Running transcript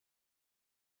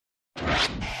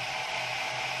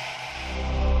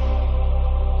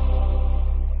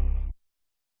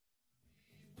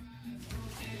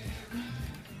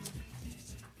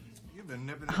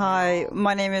Hi,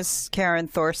 my name is Karen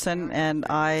Thorson, and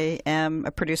I am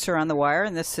a producer on The Wire,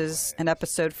 and this is an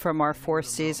episode from our 4th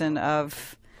season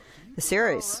of the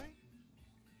series.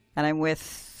 And I'm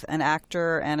with an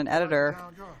actor and an editor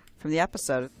from the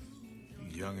episode.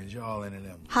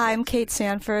 Hi, I'm Kate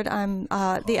Sanford. I'm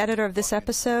the editor of this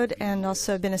episode and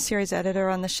also been a series editor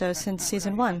on the show since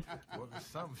season 1.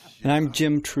 And I'm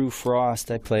Jim True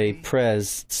Frost. I play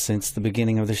Prez since the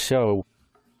beginning of the show.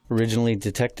 Originally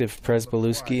Detective Prez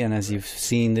Belusky, and as you've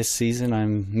seen this season,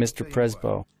 I'm Mr.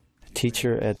 Presbo, a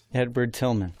teacher at Edward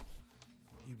Tillman.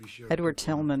 Edward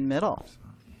Tillman Middle.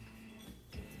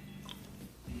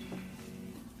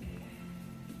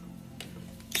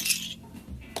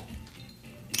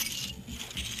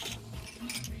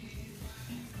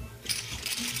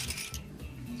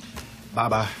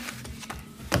 Bye-bye.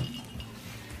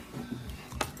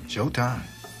 Showtime.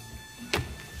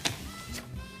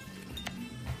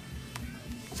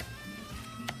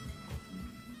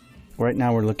 Right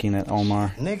now we're looking at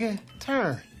Omar. Nigga,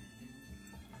 turn.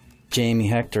 Jamie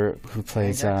Hector, who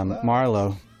plays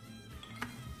Marlo.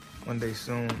 One day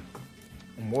soon,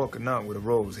 I'm walking out with a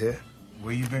rose here.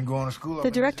 Where you been going to school?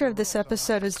 The director of this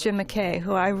episode was Jim McKay,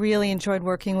 who I really enjoyed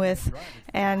working with.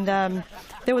 And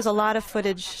there was a lot of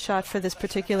footage shot for this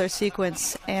particular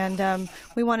sequence. And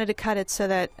we wanted to cut it so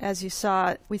that, as you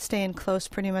saw, we'd stay in close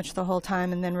pretty much the whole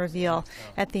time and then reveal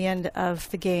at the end of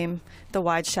the game the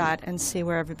wide shot and see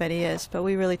where everybody is. But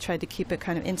we really tried to keep it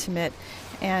kind of intimate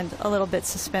and a little bit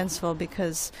suspenseful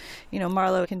because, you know,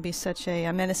 Marlo can be such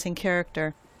a menacing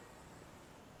character.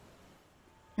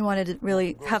 We wanted to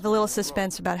really have a little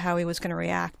suspense about how he was going to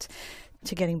react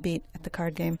to getting beat at the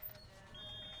card game.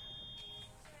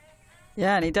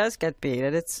 Yeah, and he does get beat.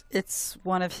 It's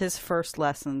one of his first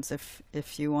lessons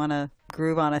if you want to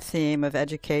groove on a theme of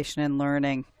education and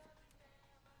learning.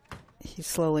 He's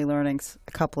slowly learning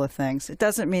a couple of things. It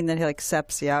doesn't mean that he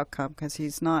accepts the outcome because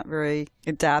he's not very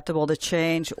adaptable to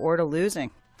change or to losing.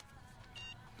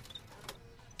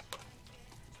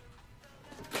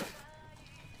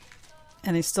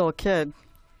 And he's still a kid.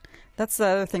 That's the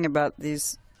other thing about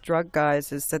these drug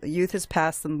guys is that the youth has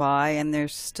passed them by and they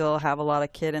still have a lot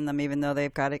of kid in them even though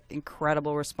they've got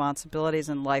incredible responsibilities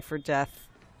and life or death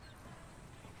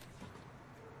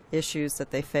issues that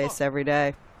they face every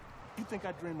day. You think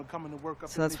I dream of coming to work up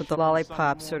so that's what the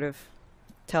lollipop sort of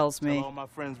tells me. Tell all my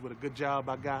friends what a good job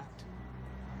I got.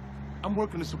 I'm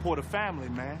working to support a family,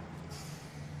 man.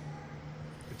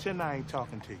 Pretend I ain't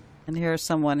talking to you. And here's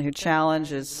someone who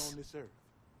challenges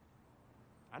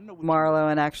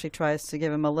Marlo and actually tries to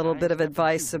give him a little bit of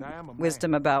advice, of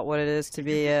wisdom about what it is to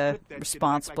be a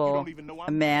responsible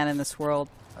man in this world.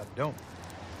 I don't.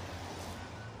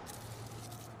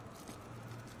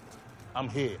 I'm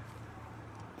here.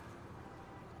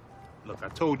 Look, I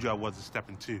told you I wasn't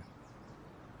stepping two.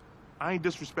 I ain't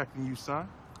disrespecting you, son.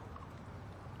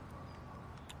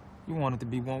 You want it to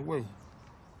be one way.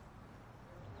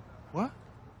 What?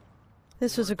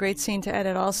 This was a great scene to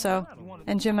edit also,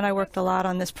 and Jim and I worked a lot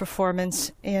on this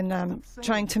performance in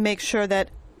trying to make sure that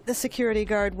the security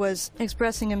guard was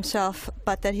expressing himself,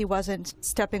 but that he wasn't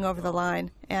stepping over the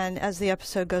line. And as the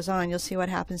episode goes on, you'll see what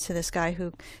happens to this guy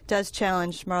who does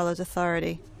challenge Marlo's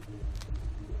authority.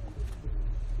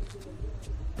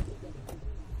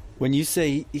 When you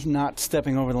say he's not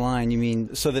stepping over the line, you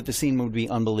mean so that the scene would be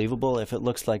unbelievable? If it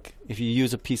looks like, if you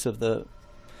use a piece of the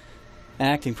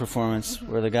acting performance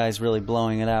where the guy's really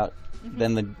blowing it out,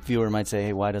 then the viewer might say,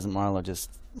 hey, why doesn't Marlo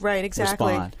just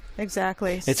respond?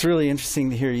 Exactly. It's really interesting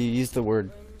to hear you use the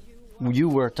word, you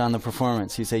worked on the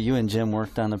performance. You say you and Jim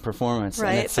worked on the performance.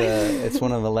 Right. And it's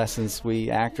one of the lessons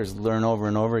we actors learn over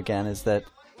and over again is that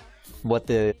what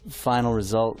the final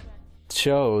result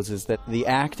shows is that the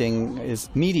acting is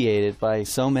mediated by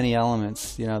so many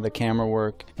elements, you know, the camera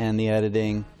work and the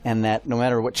editing, and that no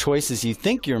matter what choices you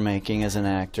think you're making as an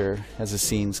actor, as the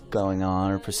scene's going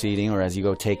on or proceeding, or as you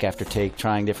go take after take,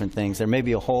 trying different things, there may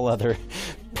be a whole other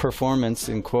performance,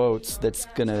 in quotes, that's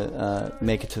going to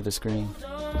make it to the screen.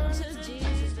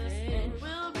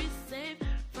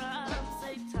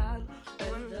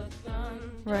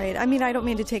 Right. I mean, I don't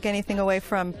mean to take anything away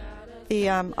from the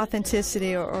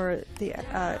authenticity or the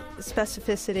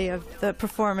specificity of the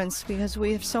performance, because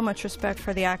we have so much respect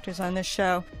for the actors on this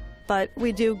show. But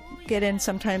we do get in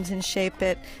sometimes and shape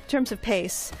it in terms of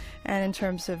pace and in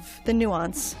terms of the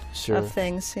nuance of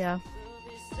things, yeah.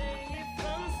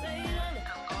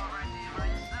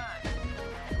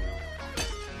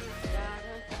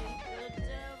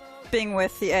 Being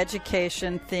with the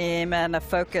education theme and a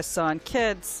focus on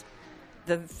kids,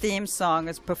 the theme song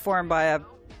is performed by a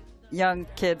young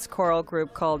kids choral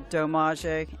group called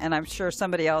Dommage, and I'm sure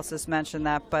somebody else has mentioned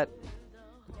that, but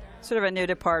sort of a new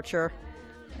departure,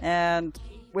 and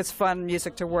was fun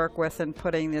music to work with in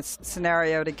putting this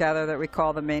scenario together that we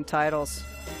call the main titles.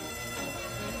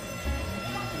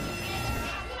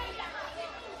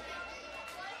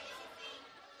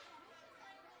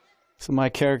 So my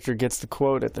character gets the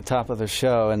quote at the top of the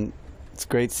show, and it's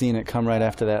great seeing it come right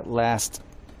after that last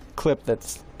clip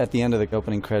that's at the end of the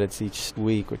opening credits each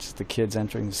week, which is the kids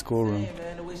entering the schoolroom.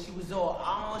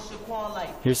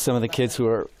 Here's some of the kids who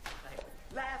are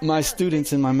my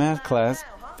students in my math class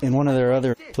in one of their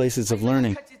other places of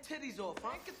learning.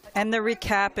 And they're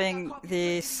recapping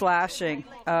the slashing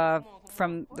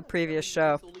from the previous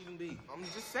show. I'm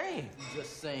just saying.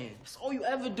 Just saying. That's all you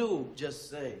ever do.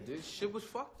 Just say. This shit was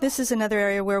fucked up. This is another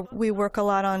area where we work a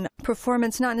lot on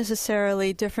performance, not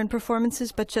necessarily different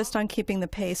performances, but just on keeping the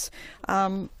pace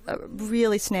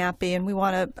really snappy. And we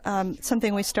want to,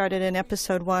 something we started in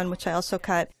episode 1, which I also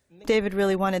cut. David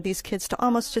really wanted these kids to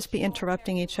almost just be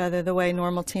interrupting each other the way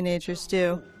normal teenagers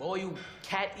do. Boy, you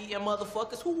cat-eating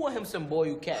motherfuckers. Who want him some boy,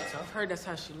 you cats, huh? I've heard that's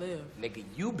how she live. Nigga,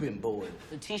 you been bored.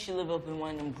 Letitia live up in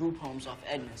one of them group homes off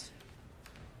Edmonds.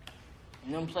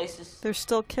 In them places. They're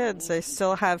still kids. They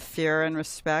still have fear and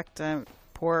respect.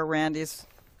 Poor Randy's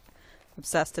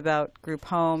obsessed about group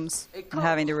homes and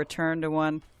having to return to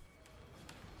one.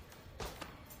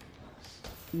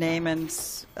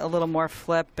 Naaman's a little more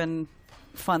flip and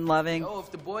fun-loving. Oh, if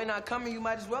the boy not coming, you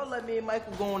might as well let me and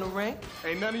Michael go in the ring.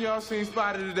 Ain't none of y'all seen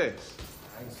Spider today.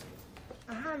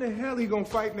 How the hell he gonna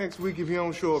fight next week if he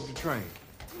don't show up to train?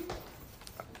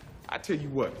 I tell you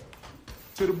what,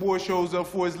 till the boy shows up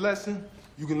for his lesson,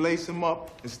 you can lace him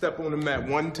up and step on the mat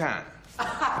one time.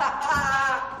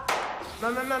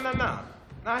 No.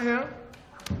 Not him.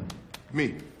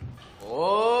 Me.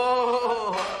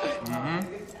 Oh.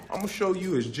 I'm gonna show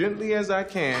you as gently as I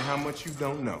can how much you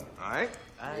don't know, all right?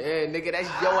 Yeah, nigga, that's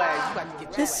your ass. You about to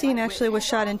get This scene actually was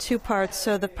shot in 2 parts,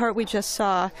 so the part we just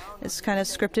saw is kind of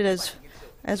scripted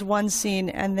as one scene,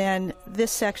 and then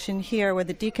this section here where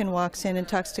the deacon walks in and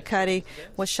talks to Cuddy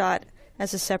was shot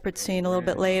as a separate scene a little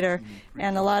bit later.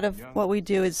 And a lot of what we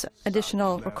do is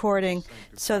additional recording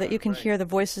so that you can hear the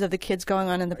voices of the kids going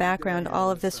on in the background. All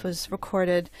of this was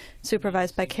recorded,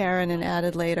 supervised by Karen, and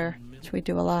added later, which we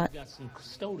do a lot. Got some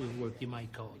custodial work, you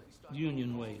might call it.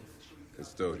 Union way.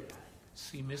 Custodian.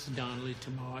 See Miss Donnelly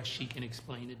tomorrow. She can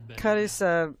explain it better. Cuddy's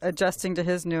adjusting to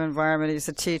his new environment. He's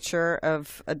a teacher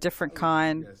of a different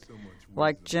kind,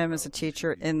 like Jim is a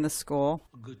teacher in the school.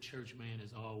 A good church man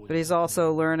is always. But he's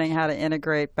also learning how to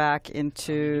integrate back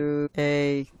into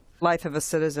a life of a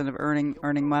citizen, of earning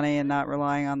money and not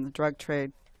relying on the drug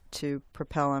trade to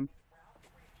propel him.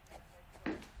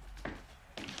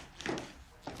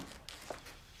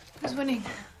 Who's winning?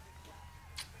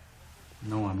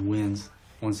 No one wins.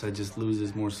 One side just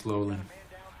loses more slowly.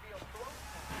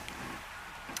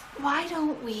 Why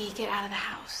don't we get out of the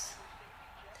house?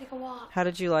 Take a walk. How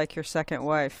did you like your second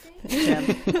wife, Jim?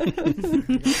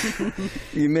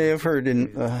 You may have heard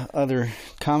in other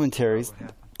commentaries,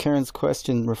 Karen's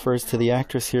question refers to the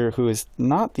actress here who is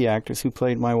not the actress who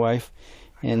played my wife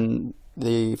in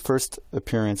the first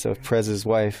appearance of Prez's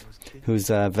wife, who's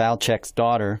Valchek's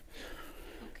daughter,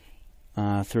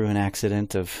 through an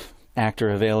accident of actor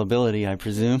availability, I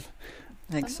presume.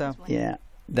 I think so. Yeah,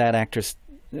 that actress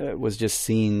was just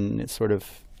seen sort of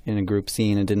in a group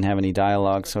scene and didn't have any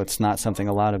dialogue, so it's not something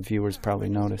a lot of viewers probably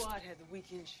noticed.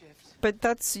 But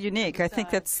that's unique. I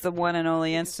think that's the one and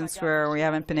only instance where we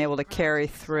haven't been able to carry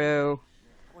through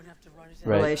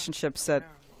relationships that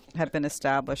have been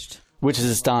established. Which is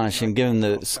astonishing, given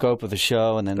the scope of the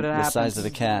show and then the size of the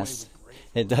cast.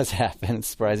 It does happen. It's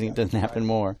surprising it doesn't happen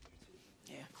more.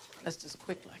 Yeah, that's just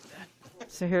quick like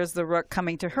that. So here's the Rook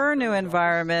coming to her new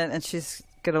environment, and she's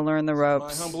going to learn the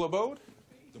ropes. My humble abode,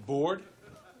 the board,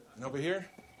 and over here,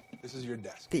 this is your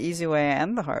desk. The easy way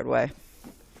and the hard way.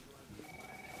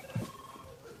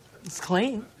 It's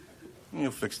clean.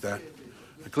 You'll fix that.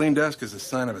 A clean desk is a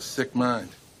sign of a sick mind.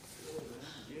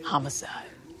 Homicide.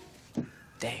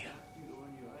 Damn.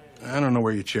 I don't know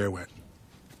where your chair went.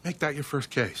 Make that your first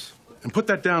case. And put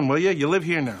that down, will you? You live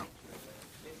here now.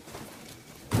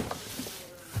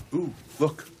 Ooh,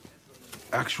 look.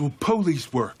 Actual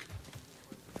police work.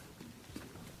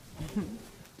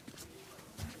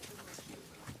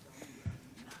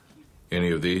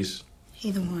 Any of these?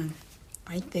 Either one.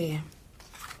 Right there.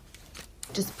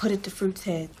 Just put it to Fruit's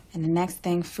head. And the next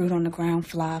thing, Fruit on the ground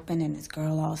flopping and this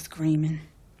girl all screaming.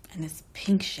 And this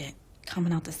pink shit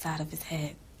coming out the side of his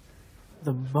head.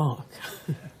 The bunk.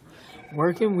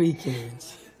 Working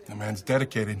weekends. The man's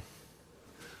dedicated.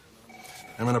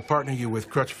 I'm going to partner you with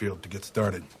Crutchfield to get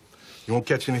started. You won't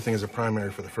catch anything as a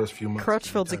primary for the first few months.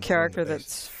 Crutchfield's a character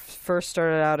that's first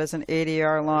started out as an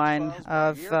ADR line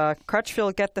of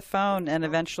Crutchfield, get the phone, and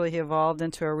eventually he evolved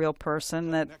into a real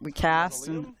person that we cast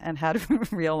and had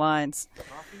real lines.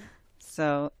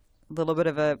 So a little bit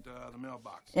of a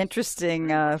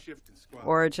interesting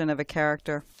origin of a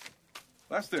character.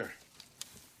 Lester,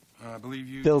 I believe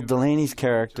you... Bill Delaney's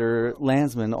character,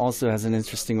 Landsman, also has an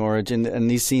interesting origin, and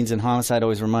these scenes in Homicide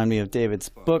always remind me of David's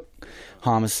book,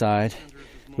 Homicide,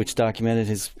 which documented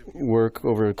his work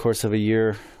over the course of a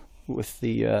year with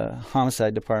the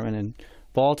Homicide Department in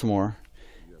Baltimore.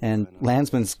 And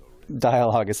Landsman's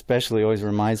dialogue especially always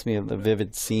reminds me of the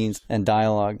vivid scenes and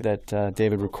dialogue that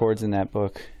David records in that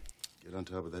book. Get on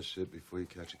top of that shit before you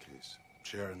catch a case.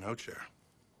 Chair or no chair.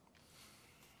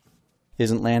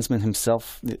 Isn't Landsman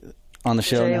himself on the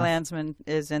show Jay now? Landsman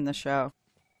is in the show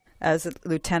as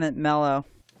Lieutenant Mello.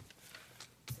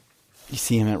 You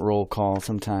see him at roll call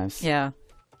sometimes. Yeah.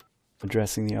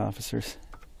 Addressing the officers.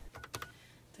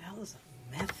 The hell is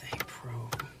a methane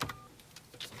probe?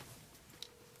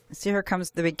 So here comes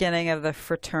the beginning of the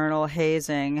fraternal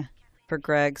hazing for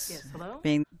Greg's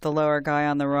being the lower guy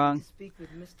on the rung.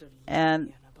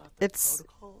 And it's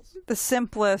the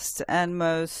simplest and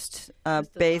most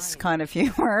base kind of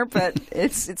humor, but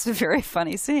it's a very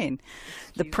funny scene.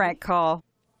 The prank call.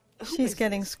 She's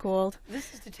getting schooled.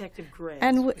 This is Detective Gray.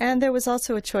 And there was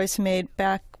also a choice made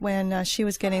back when she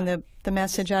was getting the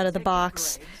message out of the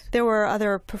box. There were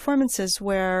other performances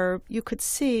where you could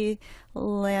see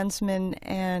Landsman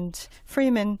and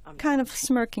Freeman kind of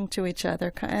smirking to each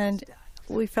other, and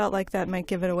we felt like that might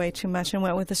give it away too much and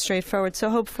went with the straightforward. So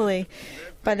hopefully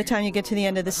by the time you get to the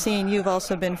end of the scene, you've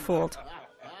also been fooled.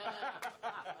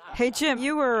 Hey, Jim,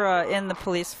 you were in the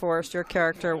police force, your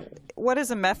character. What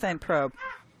is a methane probe?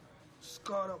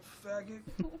 Scarred up faggot.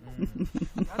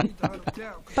 I need to hunt him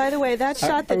down. By the way, that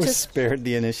shot that I was just... spared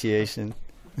the initiation.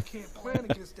 Can't plan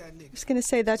against that nigga. I was going to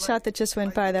say, that shot that just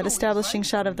went by, that establishing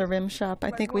shot of the rim shop,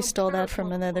 I think we stole that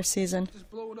from another season.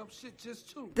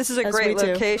 This is a great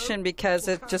location because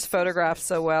it just photographs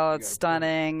so well. It's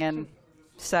stunning and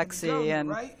sexy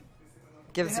and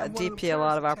gives a DP a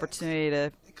lot of opportunity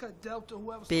to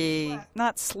be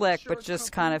not slick, but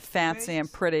just kind of fancy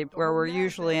and pretty, where we're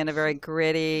usually in a very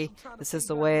gritty, this is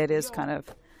the way it is kind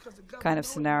of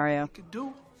scenario.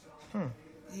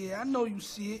 Yeah, I know you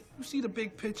see it. You see the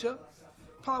big picture.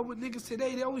 Probably with niggas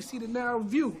today, they always see the narrow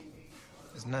view.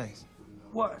 It's nice.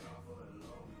 What?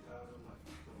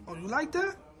 Oh, you like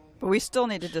that? But we still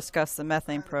need to discuss the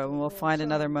methane probe, and we'll find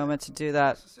another moment to do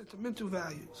that. Sentimental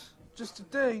values. Just the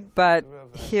thing. But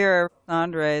here,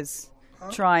 Andre's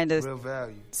trying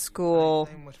to school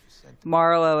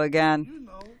Marlowe again,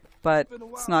 but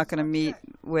it's not going to meet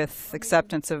with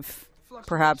acceptance of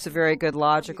perhaps a very good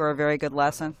logic or a very good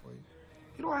lesson.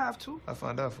 You don't have to. I'll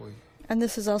find out for you. And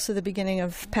this is also the beginning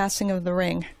of passing of the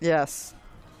ring. Yes.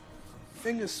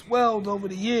 Fingers swelled over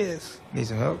the years. Need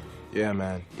some help? Yeah,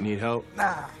 man. You need help?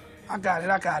 Nah, I got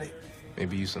it.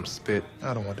 Maybe use some spit.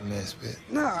 I don't want the man spit.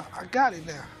 Nah, I got it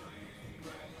now.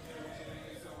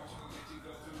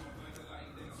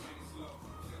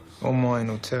 Omar ain't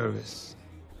no terrorist.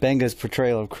 Benga's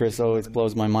portrayal of Chris always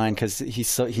blows my mind because he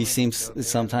seems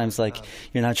sometimes like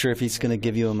you're not sure if he's going to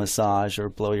give you a massage or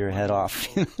blow your head off.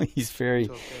 He's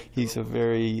a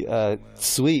very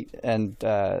sweet and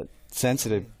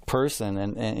sensitive person,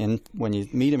 and when you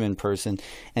meet him in person,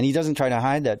 and he doesn't try to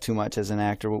hide that too much as an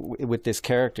actor. With this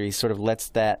character, he sort of lets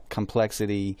that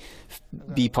complexity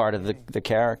be part of the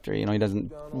character. You know, he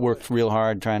doesn't work real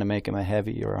hard trying to make him a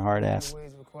heavy or a hard ass.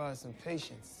 Requires some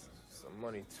patience.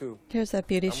 Money too. Here's that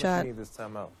beauty shot. How much you need this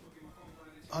time out?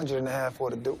 150 for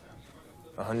the do.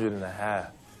 150. I'll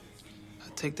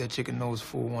take that chicken nose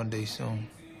full one day soon.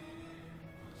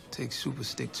 Take super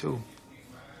stick too.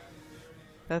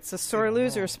 That's a sore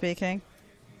loser speaking.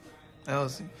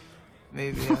 Elsie,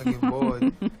 maybe I'll get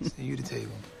bored. Send you the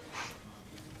table.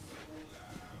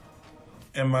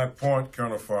 And my point,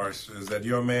 Colonel Forrest, is that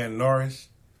your man Norris,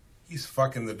 he's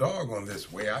fucking the dog on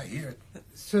this way. I hear it.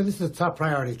 Sir, this is a top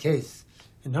priority case.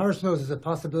 And Norris knows there's a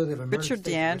possibility of a murder. Richard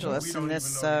DeAngelis in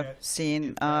this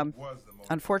scene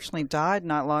unfortunately died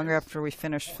not long after we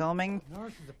finished filming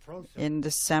in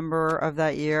December of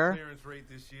that year.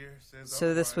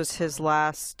 So this was his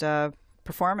last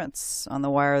performance on The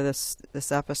Wire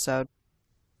this episode.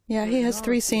 Yeah, he has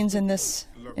 3 scenes in this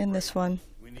one.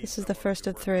 This is the first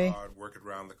of 3. Work it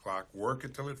round the clock, work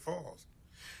it till it falls.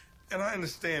 And I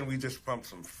understand we just pumped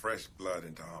some fresh blood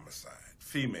into Homicide.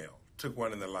 Female. Took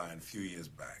one in the line a few years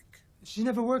back. She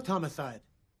never worked Homicide.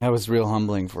 That was real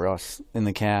humbling for us in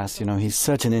the cast. You know, he's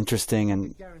such an interesting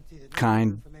and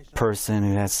kind person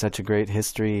who has such a great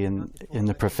history in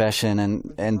the profession,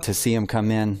 and to see him come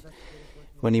in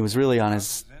when he was really on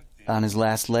his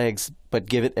last legs, but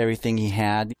give it everything he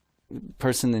had. A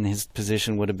person in his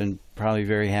position would have been probably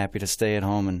very happy to stay at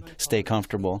home and stay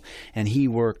comfortable. And he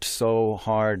worked so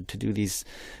hard to do these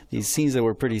scenes that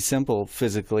were pretty simple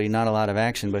physically, not a lot of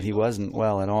action, but he wasn't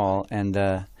well at all. And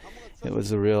it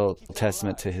was a real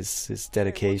testament to his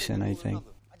dedication, I think.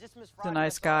 He's a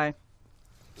nice guy.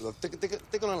 Look,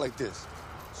 think on it like this.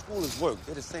 School is work.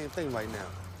 They're the same thing right now.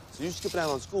 So you skipping out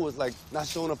on school is like not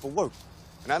showing up for work.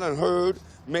 And I done heard,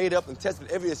 made up, and tested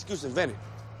every excuse invented.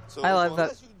 So I love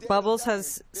that. Bubbles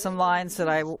has some lines that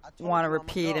I want to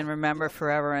repeat and remember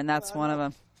forever, and that's one of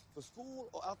them.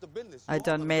 I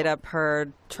done made up,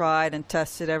 heard, tried, and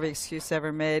tested every excuse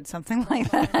ever made, something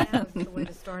like that. It's the way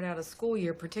to start out a school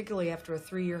year, particularly after a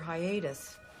 3-year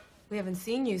hiatus. We haven't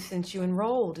seen you since you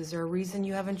enrolled. Is there a reason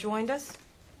you haven't joined us?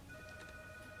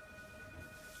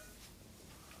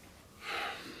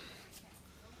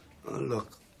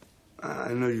 Look,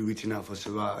 I know you're reaching out for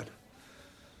Sherrod.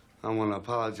 I want to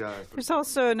apologize. There's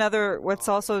also another, what's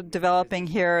also developing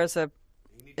here is a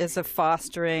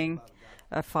foster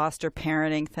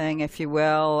parenting thing, if you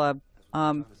will.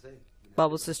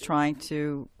 Bubbles is trying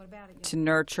to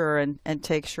nurture and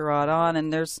take Sherrod on,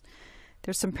 and there's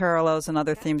some parallels and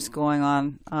other themes going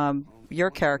on. Your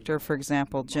character, for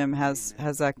example, Jim, has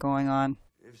that going on.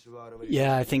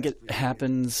 Yeah, I think it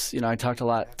happens. I talked a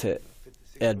lot to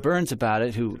Ed Burns about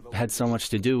it, who had so much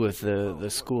to do with the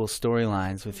school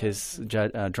storylines, with his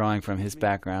drawing from his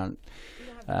background,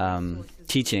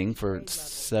 teaching for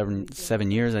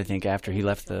seven years, I think, after he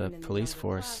left the police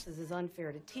force.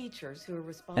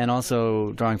 And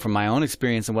also drawing from my own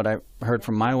experience and what I heard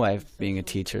from my wife being a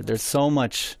teacher. There's so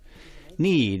much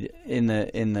need in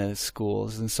the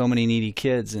schools, and so many needy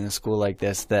kids in a school like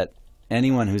this, that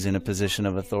anyone who's in a position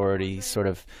of authority sort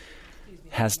of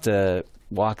has to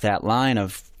walk that line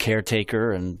of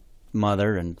caretaker and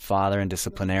mother and father and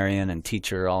disciplinarian and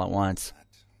teacher all at once.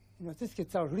 If this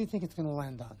gets out, who do you think it's going to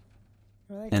land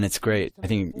on? And it's great. I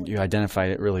think you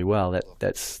identified it really well,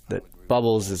 that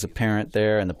Bubbles is a parent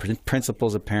there, and the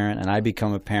principal's a parent, and I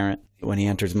become a parent when he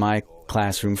enters my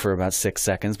classroom for about 6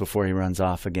 seconds before he runs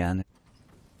off again.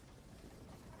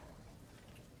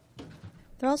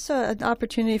 There's also an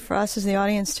opportunity for us as the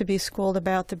audience to be schooled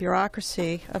about the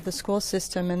bureaucracy of the school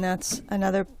system, and that's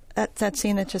another, that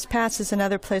scene that just passed is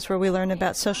another place where we learn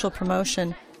about social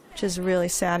promotion, which is a really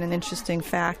sad and interesting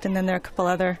fact. And then there are a couple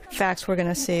other facts we're going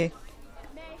to see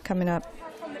coming up.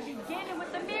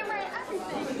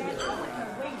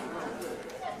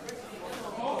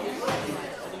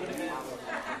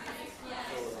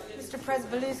 Mr.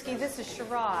 Presbalewski, this is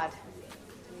Sherrod.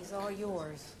 He's all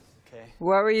yours.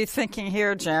 What were you thinking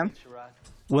here, Jim?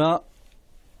 Well,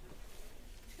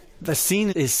 the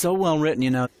scene is so well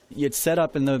written, It's set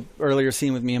up in the earlier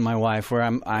scene with me and my wife where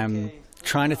I'm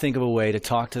trying to think of a way to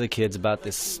talk to the kids about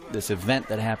this event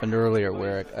that happened earlier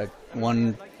where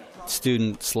one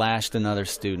student slashed another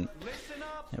student.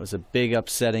 It was a big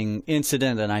upsetting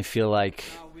incident, and I feel like,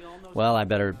 well, I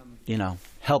better,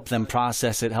 help them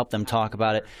process it, help them talk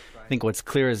about it. I think what's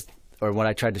clear is, or what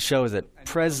I tried to show, is that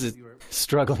Prez is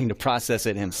struggling to process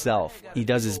it himself. He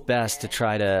does his best to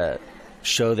try to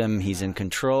show them he's in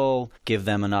control, give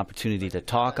them an opportunity to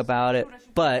talk about it,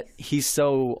 but he's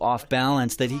so off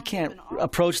balance that he can't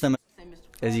approach them.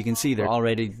 As you can see, they're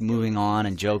already moving on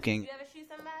and joking.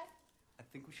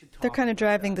 They're kind of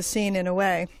driving the scene in a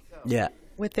way. Yeah.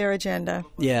 With their agenda.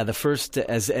 Yeah, the first,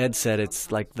 as Ed said,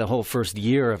 it's like the whole first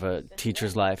year of a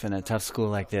teacher's life in a tough school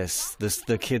like this.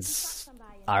 The kids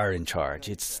are in charge.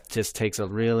 It just takes a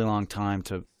really long time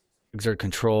to exert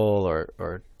control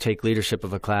or take leadership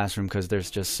of a classroom because there's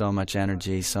just so much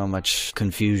energy, so much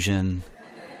confusion.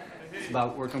 It's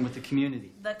about working with the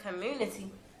community. The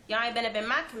community? Y'all ain't been up in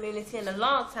my community in a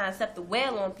long time except to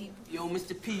wail on people. Yo,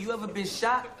 Mr. P, you ever been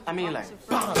shot? I mean, like...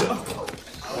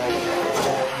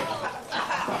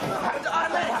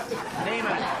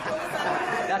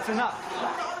 That's enough.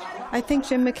 I think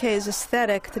Jim McKay's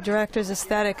aesthetic, the director's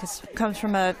aesthetic, comes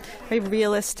from a very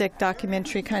realistic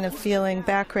documentary kind of feeling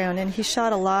background, and he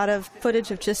shot a lot of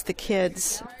footage of just the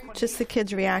kids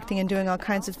reacting and doing all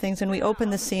kinds of things, and we open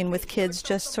the scene with kids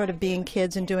just sort of being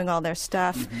kids and doing all their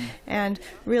stuff, and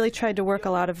really tried to work a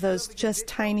lot of those just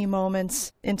tiny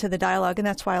moments into the dialogue, and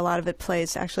that's why a lot of it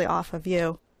plays actually off of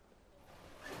you.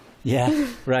 Yeah,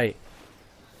 right.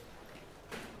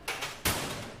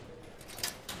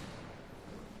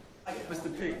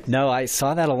 No, I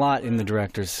saw that a lot in the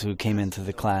directors who came into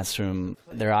the classroom.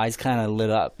 Their eyes kind of lit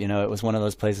up. It was one of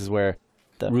those places where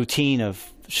the routine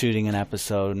of shooting an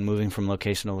episode and moving from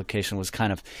location to location was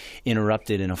kind of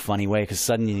interrupted in a funny way because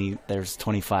suddenly there's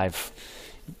 25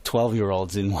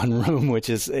 12-year-olds in one room, which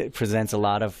it presents a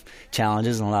lot of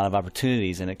challenges and a lot of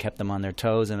opportunities, and it kept them on their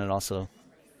toes, and it also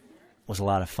was a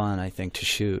lot of fun, I think, to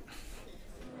shoot.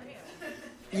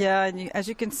 Yeah, and as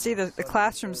you can see, the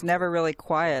classroom's never really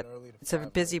quiet. It's a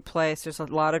busy place. There's a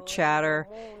lot of chatter,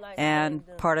 and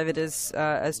part of it is,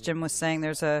 as Jim was saying,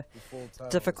 there's a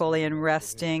difficulty in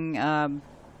wresting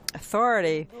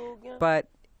authority, but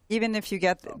even if you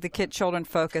get the children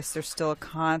focused, there's still a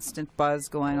constant buzz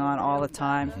going on all the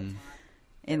time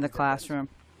in the classroom.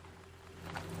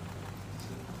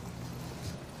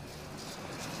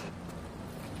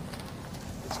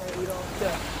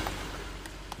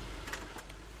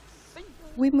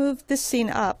 We moved this scene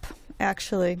up,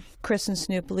 actually. Chris and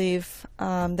Snoop leave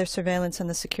their surveillance on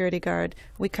the security guard.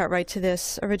 We cut right to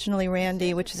this. Originally,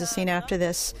 Randy, which is a scene after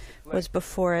this, was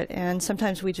before it, and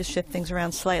sometimes we just shift things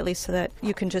around slightly so that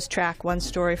you can just track one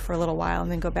story for a little while and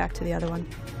then go back to the other one.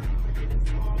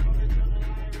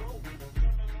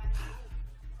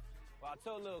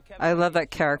 I love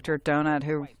that character, Donut,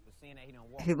 who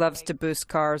he loves to boost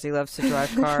cars, he loves to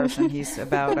drive cars, and he's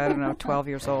about, I don't know, 12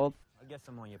 years old.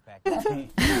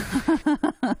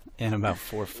 And about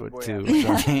 4'2" or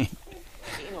something.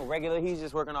 You know, regular, he's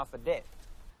just working off a debt.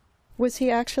 Was he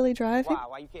actually driving?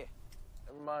 Why you care?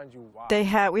 Never mind you.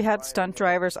 Why? We had stunt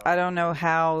drivers. I don't know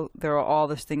how all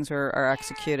these things are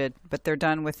executed, but they're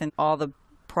done within all the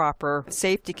proper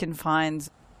safety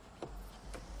confines.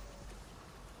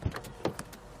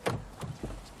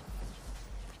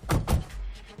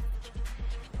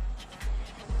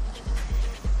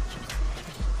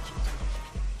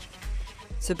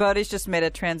 So Bodie's just made a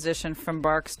transition from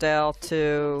Barksdale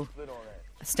to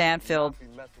Stanfield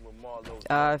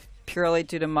purely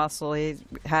due to muscle. He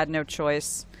had no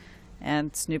choice,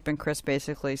 and Snoop and Chris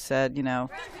basically said, you know,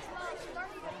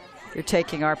 you're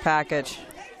taking our package.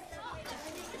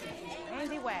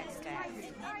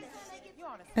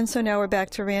 And so now we're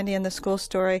back to Randy and the school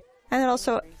story. And then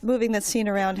also moving the scene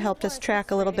around helped us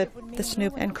track a little bit the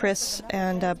Snoop and Chris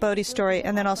and Bodie story,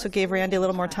 and then also gave Randy a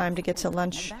little more time to get to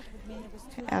lunch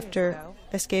after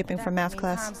escaping from math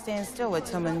class. I'm staying still with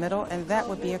Tillman Middle, and that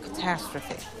would be a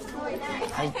catastrophe.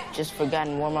 I just forgot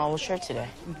and wore my old shirt today.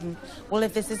 Well,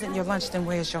 if this isn't your lunch, then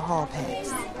where's your hall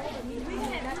pass?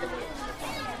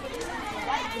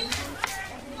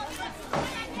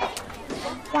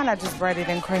 Why not just write it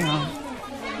in crayon?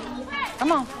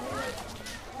 Come on.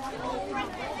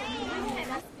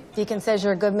 Deacon says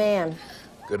you're a good man.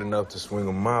 Good enough to swing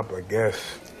a mop, I guess.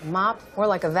 Mop? More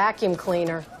like a vacuum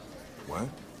cleaner. What?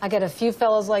 I get a few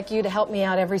fellows like you to help me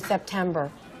out every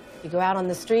September. You go out on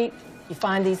the street, you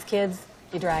find these kids,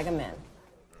 you drag them in.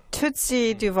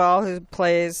 Tootsie Duval, who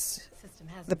plays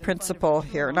the principal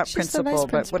here, not principal,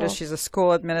 but what is she's a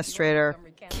school administrator,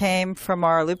 came from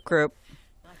our loop group,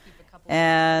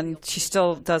 and she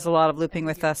still does a lot of looping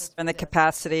with us in the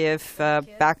capacity of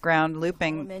background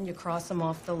looping. Then you cross them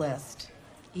off the list.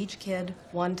 Each kid,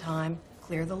 one time,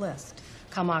 clear the list.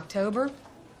 Come October,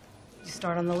 you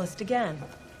start on the list again.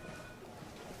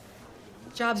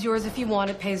 Job's yours if you want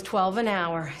it, pays $12 an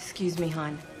hour. Excuse me,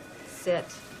 hon. Sit.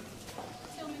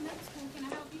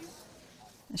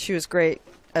 She was great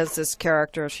as this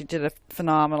character. She did a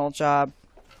phenomenal job.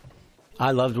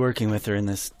 I loved working with her in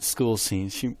this school scene.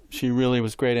 She really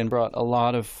was great and brought a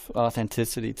lot of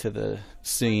authenticity to the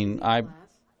scene. I,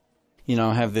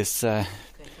 have this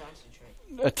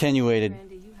attenuated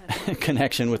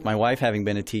connection with my wife having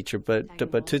been a teacher, but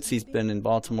Tootsie's been in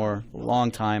Baltimore a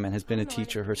long time and has been a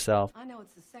teacher herself. I know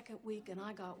it's the second week and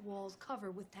I got walls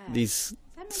covered with tags. These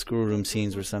schoolroom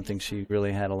scenes were something she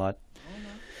really had a lot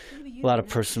of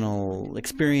personal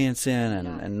experience in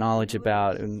and knowledge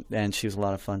about, and she was a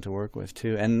lot of fun to work with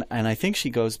too. And I think she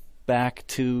goes back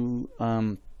to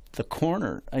the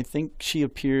corner. I think she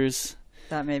appears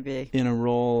that may be in a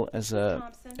role as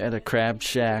at a crab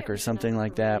shack or something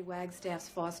like that. Wagstaff's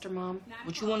foster mom.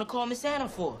 What you want to call Miss Anna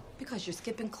for? Because you're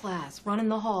skipping class, running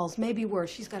the halls, maybe worse.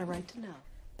 She's got a right to know.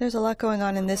 There's a lot going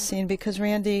on in this scene because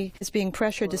Randy is being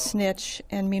pressured to snitch,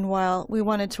 and meanwhile we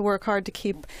wanted to work hard to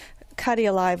keep Cuddy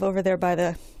alive over there by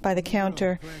the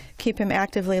counter, keep him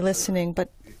actively listening,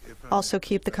 but also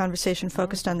keep the conversation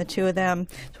focused on the two of them.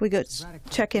 So we go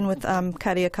check in with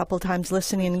Cuddy a couple times,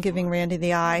 listening and giving Randy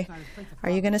the eye. Are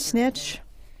you going to snitch?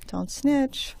 Don't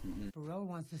snitch.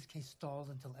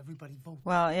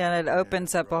 Well, yeah, it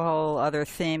opens up a whole other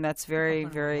theme that's very,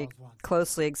 very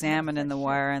closely examined in The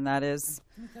Wire, and that is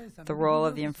the role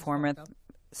of the informant,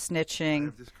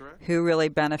 snitching, who really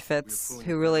benefits,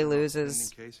 who really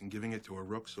loses.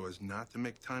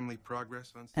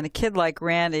 And a kid like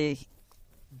Randy,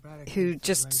 who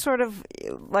just sort of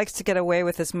likes to get away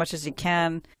with as much as he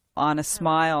can on a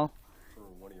smile,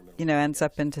 ends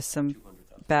up into some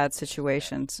bad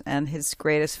situations. And his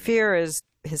greatest fear is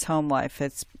his home life.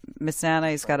 It's Miss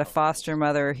Anna. He's got a foster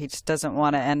mother. He just doesn't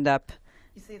want to end up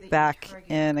back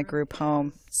in a group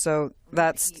home. So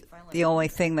that's the only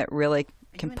thing that really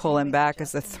can pull him back,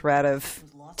 is the threat of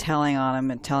telling on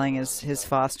him and telling his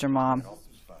foster mom.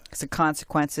 Because the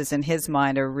consequences in his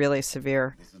mind are really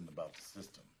severe.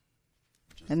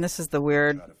 And this is the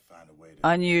weird,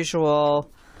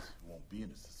 unusual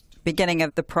beginning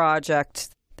of the project.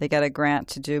 They got a grant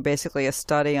to do basically a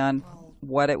study on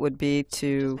what it would be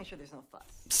to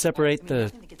separate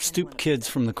the stoop kids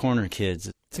from the corner kids.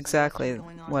 It's exactly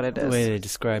what it is. The way they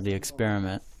describe the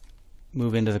experiment.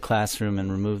 Move into the classroom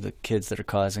and remove the kids that are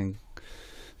causing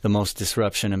the most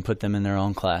disruption and put them in their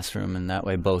own classroom, and that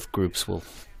way both groups will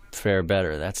fare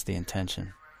better. That's the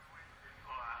intention.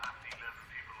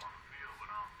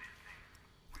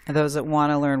 And those that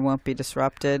want to learn won't be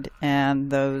disrupted, and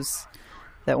those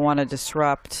that want to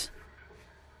disrupt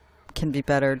can be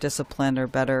better disciplined or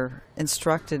better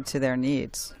instructed to their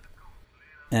needs.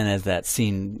 And as that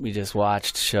scene we just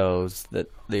watched shows, that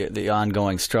the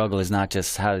ongoing struggle is not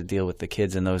just how to deal with the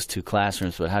kids in those two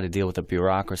classrooms, but how to deal with the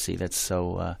bureaucracy that's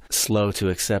so slow to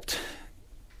accept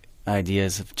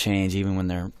ideas of change, even when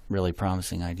they're really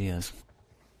promising ideas.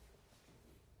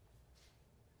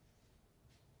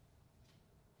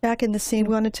 Back in the scene,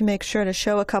 we wanted to make sure to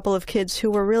show a couple of kids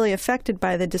who were really affected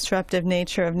by the disruptive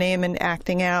nature of Naaman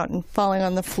acting out and falling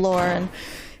on the floor. And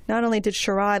not only did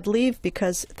Sherrod leave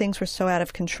because things were so out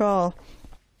of control,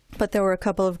 but there were a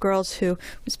couple of girls who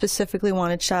specifically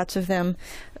wanted shots of them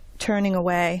turning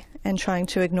away and trying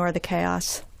to ignore the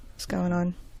chaos that's going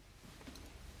on.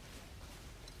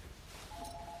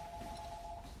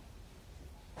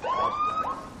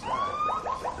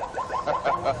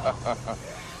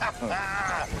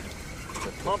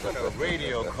 Pumping a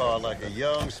radio car like a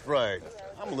young sprite.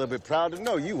 I'm a little bit proud to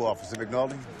know you, Officer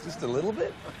McNulty. Just a little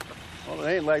bit? Well,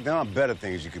 it ain't like there aren't better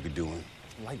things you could be doing.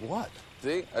 Like what?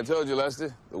 See, I told you,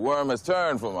 Lester. The worm has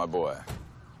turned for my boy.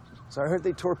 So I heard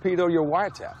they torpedoed your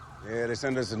wiretap. Yeah, they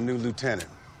sent us a new lieutenant,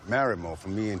 Marimo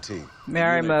from E&T.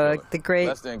 Marimo, the great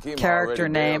Lester and Kima character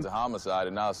already name. bailed to homicide,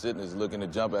 and now Sitton is looking to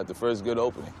jump at the first good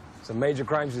opening. Some major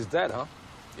crimes is dead, huh?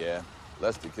 Yeah,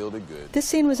 Lester killed it good. This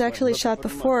scene was actually shot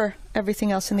before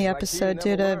everything else in the episode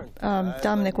due to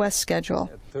Dominic West's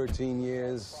schedule. 13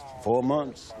 years. 4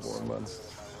 months. 4 months.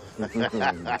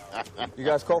 You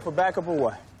guys call for backup or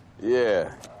what?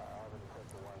 Yeah.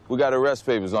 We got arrest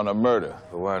papers on a murder.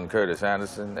 The one Curtis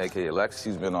Anderson, a.k.a. Lex,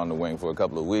 he's been on the wing for a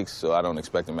couple of weeks, so I don't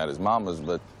expect him at his mama's,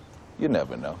 but you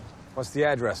never know. What's the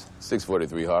address?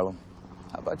 643 Harlem.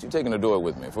 How about you taking the door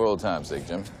with me, for old time's sake,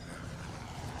 Jim?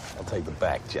 I'll take the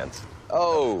back, gents.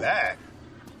 Oh. Back?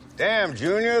 Damn,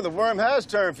 Junior, the worm has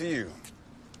turned for you.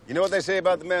 You know what they say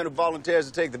about the man who volunteers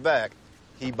to take the back?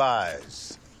 He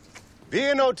buys.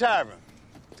 B&O Tavern.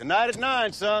 Tonight at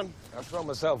 9, son. I'll throw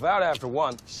myself out after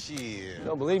 1. Shit. You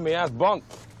don't believe me? Ask Bunk.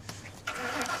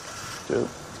 Dude.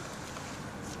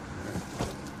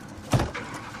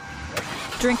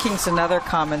 Drinking's another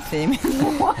common theme in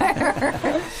The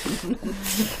Wire.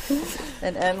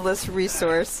 An endless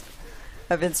resource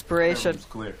of inspiration.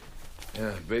 Clear.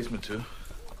 Yeah, basement too.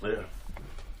 Clear.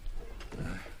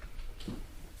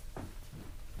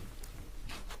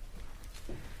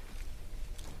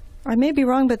 I may be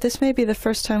wrong, but this may be the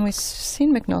first time we've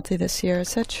seen McNulty this year.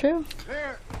 Is that true?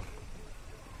 Clear.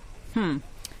 9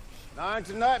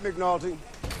 tonight, McNulty.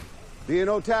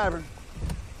 B&O Tavern.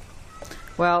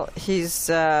 Well, he's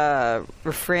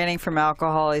refraining from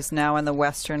alcohol. He's now in the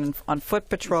Western on foot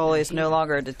patrol. He's no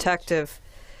longer a detective.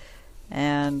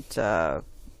 And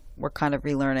we're kind of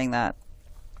relearning that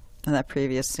in that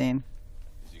previous scene.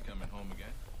 Is he coming home again?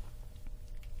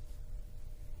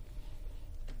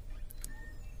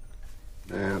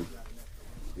 Damn.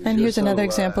 And here's another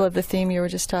example of the theme you were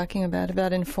just talking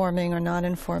about informing or not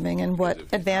informing, and what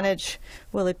advantage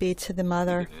will it be to the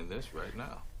mother In this right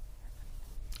now.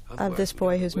 of this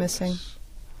boy who's missing.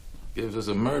 Gives us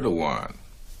a murder warrant.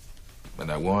 And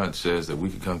that warrant says that we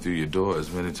can come through your door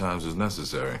as many times as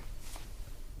necessary.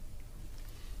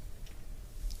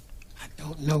 I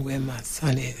don't know where my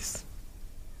son is.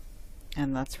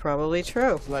 And that's probably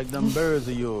true. It's like them birds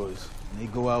of yours. They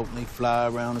go out and they fly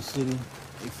around the city.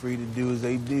 They free to do as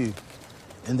they do.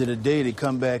 End of the day, they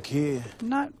come back here. I'm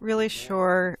not really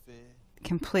sure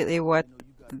completely what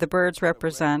the birds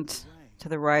represent to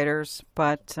the writers,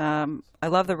 but I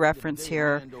love the reference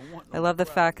here. I love the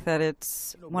fact that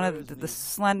it's one of the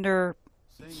slender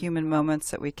human moments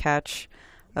that we catch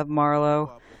of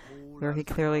Marlowe, where he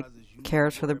clearly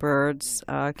cares for the birds.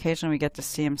 Occasionally we get to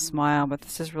see him smile, but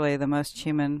this is really the most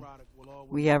human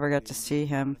we ever get to see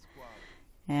him.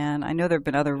 And I know there have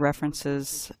been other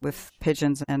references with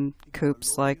pigeons and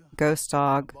coops, like Ghost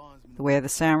Dog, The Way of the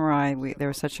Samurai. There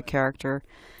was such a character.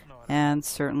 And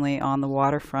certainly on the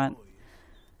waterfront.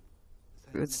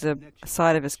 It's a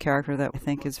side of his character that I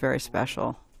think is very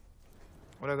special.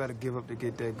 What I gotta give up to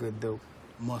get that good dope?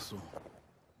 Muscle.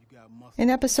 In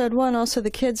episode 1, also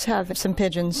the kids have some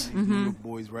pigeons. New York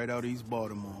boys right out East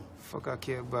Baltimore. Fuck I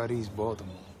care about East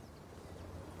Baltimore.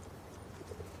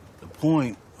 The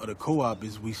point of the co-op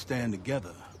is we stand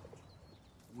together.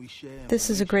 We share. This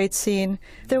is a great scene.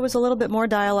 There was a little bit more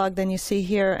dialogue than you see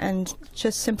here, and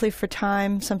just simply for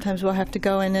time, sometimes we'll have to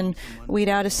go in and weed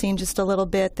out a scene just a little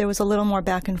bit. There was a little more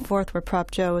back and forth where Prop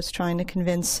Joe was trying to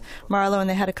convince Marlo, and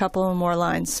they had a couple of more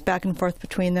lines back and forth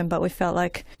between them, but we felt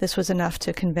like this was enough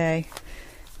to convey.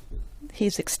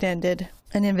 He's extended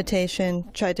an invitation,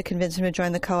 tried to convince him to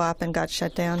join the co-op, and got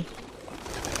shut down.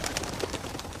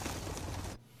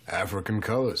 African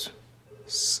colors.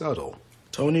 Subtle.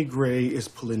 Tony Gray is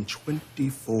pulling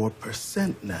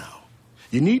 24% now.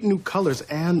 You need new colors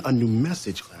and a new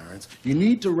message, Clarence. You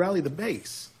need to rally the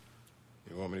base.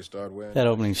 You want me to start wearing? That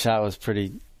opening shot was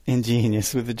pretty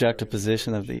ingenious with the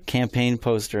juxtaposition of the campaign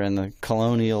poster and the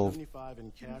colonial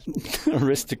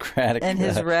aristocratic. And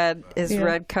his red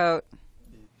coat.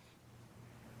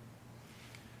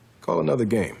 Call another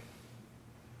game.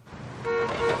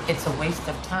 It's a waste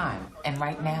of time. And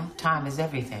right now, time is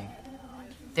everything.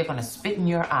 They're going to spit in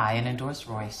your eye and endorse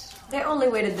Royce. They only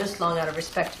waited this long out of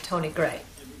respect to Tony Gray.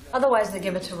 Otherwise, they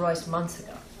give it to Royce months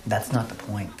ago. That's not the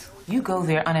point. You go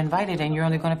there uninvited and you're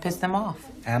only going to piss them off.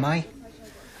 Am I?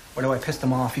 Or do I piss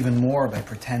them off even more by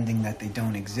pretending that they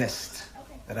don't exist,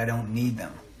 that I don't need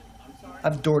them?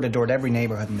 I've door-to-doored every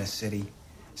neighborhood in this city,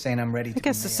 saying I'm ready to... I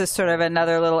guess this is sort of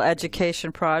another little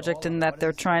education project in that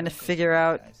they're trying to figure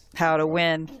out how to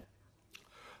win.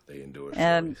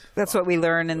 And that's what we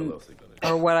learn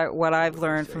or what I've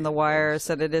learned from The Wire is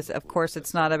that it is, of course,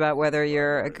 it's not about whether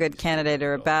you're a good candidate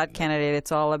or a bad candidate.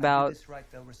 It's all about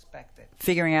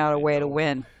figuring out a way to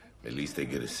win. At least they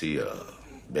get to see a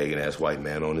begging-ass white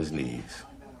man on his knees.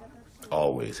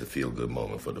 Always a feel-good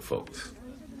moment for the folks.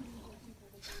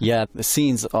 Yeah, the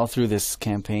scenes all through this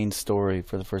campaign story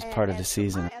for the first part of the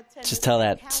season just tell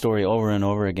that story over and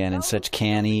over again in such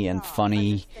canny and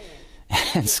funny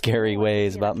and scary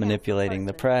ways about manipulating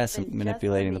the press and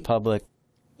manipulating the public.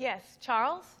 Yes,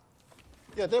 Charles?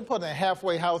 Yeah, they're putting a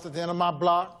halfway house at the end of my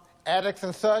block, attics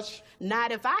and such.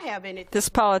 Not if I have any. This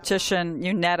politician,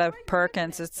 Unetta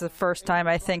Perkins, it's the first time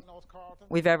I think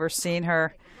we've ever seen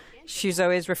her. She's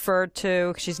always referred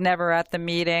to. She's never at the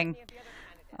meeting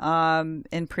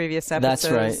in previous episodes.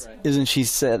 That's right. Isn't she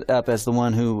set up as the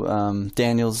one who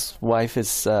Daniel's wife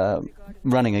is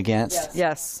running against?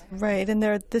 Yes. Right, and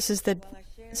this is a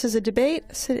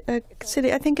debate. City.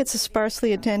 I think it's a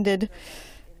sparsely attended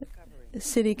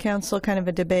city council kind of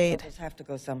a debate. Have to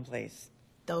go someplace.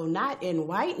 Though not in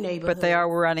white neighborhoods. But they are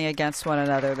running against one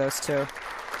another, those two.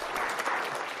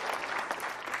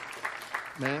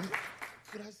 Ma'am?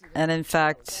 And in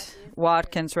fact,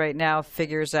 Watkins right now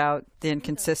figures out the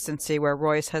inconsistency where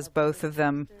Royce has both of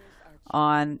them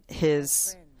on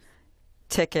his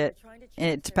ticket,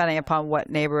 depending upon what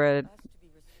neighborhood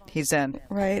he's in.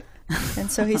 Right.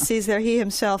 And so he sees there he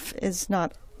himself is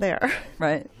not there.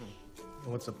 Right.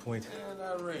 What's the point?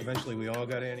 Eventually we all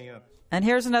got to ante up. And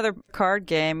here's another card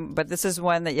game, but this is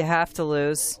one that you have to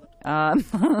lose.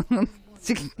 The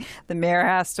mayor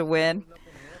has to win.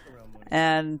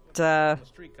 And the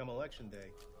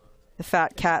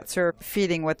fat cats are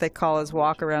feeding what they call his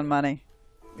walk-around money.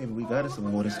 Maybe we got us some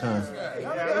more this time. I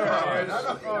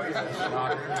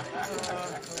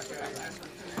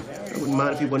wouldn't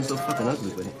mind if he wasn't so fucking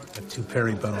ugly with it. A 2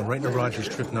 Perry bundle, right in the Rogers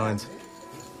Trip 9s.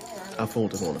 I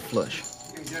folded on a flush.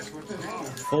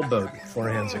 Full boat 4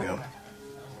 hands ago.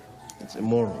 It's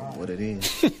immoral, what it is.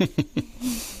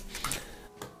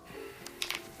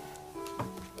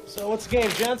 So what's the game,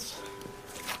 gents?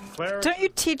 Don't you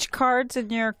teach cards in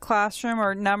your classroom,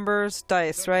 or numbers,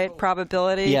 dice, right?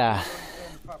 Probability? Yeah.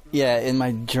 Yeah, in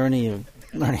my journey of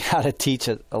learning how to teach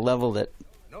at a level that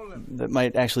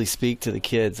might actually speak to the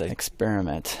kids, I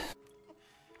experiment.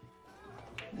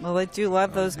 Well, they do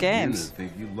love those games. I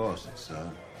think you lost it,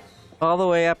 son. All the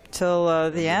way up till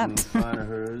the end. Fine of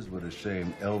hers would have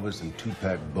shamed Elvis and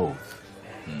Tupac both.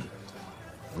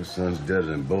 Her son's dead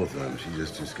than both of them. She's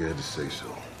just too scared to say so.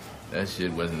 That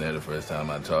shit wasn't there the first time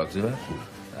I talked to her.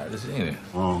 I just seen it.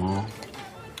 Uh-huh.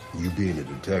 You being a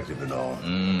detective and all.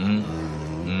 Hey,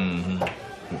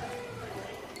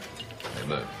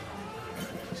 look.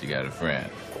 She got a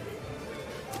friend.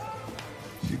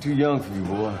 She too young for you,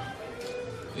 boy.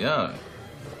 Young?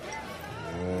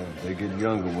 Yeah. They get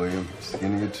younger, William.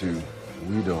 Skinnier, too.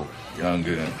 We don't.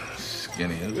 Younger and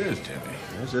skinnier. Where's Jimmy?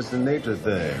 That's just the nature of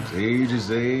things. Age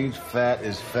is age, fat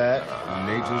is fat, and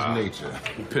nature is nature.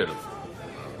 Pitiful.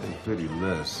 They pity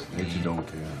less. Nature don't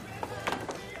care.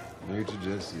 Nature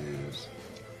just is.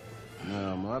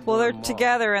 No, my Well, they're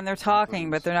together and they're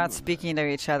talking, but they're not speaking to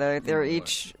each other. They're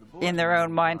each in their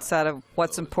own mindset of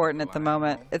what's important at the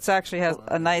moment. It actually has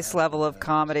a nice level of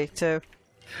comedy, too.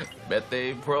 Bet they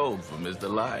ain't probed for Mr.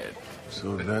 Lion.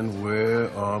 So then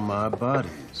where are my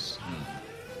bodies?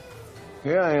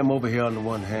 Here I am over here on the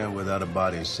one hand without a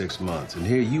body in 6 months, and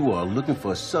here you are looking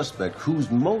for a suspect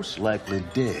who's most likely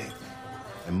dead,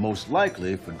 and most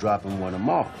likely for dropping one of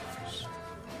Marlo's.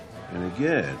 And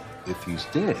again, if he's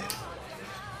dead,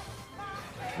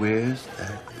 where's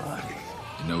that body?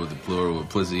 You know what the plural of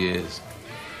pussy is?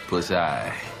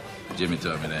 Puss-eye. Jimmy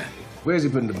told me that. Where's he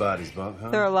putting the bodies, Buck, huh?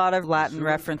 There are a lot of Latin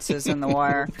references in The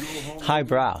Wire.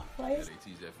 Highbrow.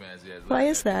 Why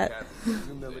is that?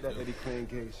 Did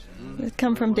it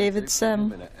come from David's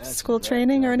school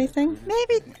training or anything?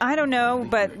 Maybe, I don't know,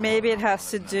 but maybe it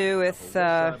has to do with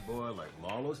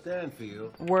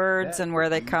words and where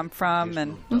they come from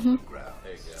and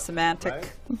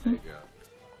semantic.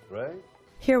 Right?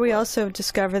 Here we also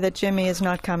discover that Jimmy is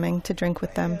not coming to drink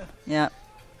with them. Yeah.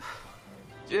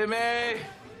 Jimmy!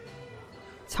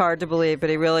 It's hard to believe, but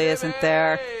he really isn't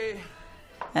there.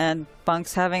 And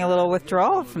Bunk's having a little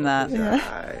withdrawal from that. Yeah.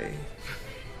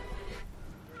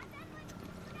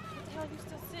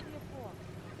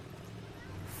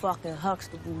 Fucking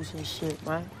Huxtables and shit,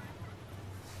 man.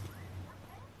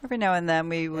 Every now and then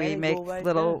we make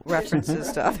little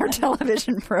references to other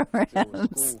television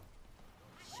programs.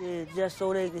 Shit, just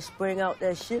so they can spring out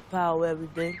that shit power every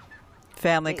day.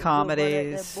 Family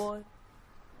comedies,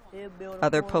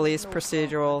 other police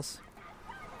procedurals.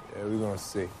 Yeah, we're gonna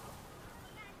see.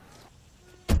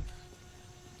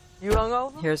 You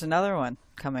hungover? Here's another one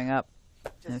coming up.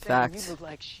 In Just fact, saying, you look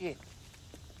like shit.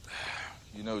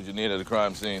 You know what you need at a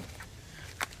crime scene?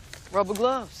 Rubber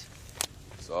gloves.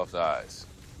 Soft eyes.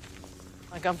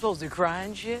 Like I'm supposed to cry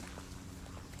and shit?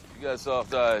 You got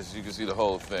soft eyes, you can see the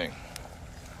whole thing.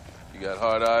 You got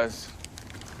hard eyes,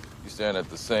 you stand at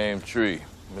the same tree,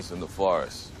 missing the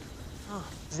forest. Oh,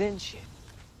 Zen shit.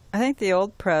 I think the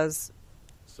old Prez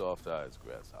Soft eyes,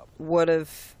 grasshopper. would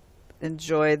have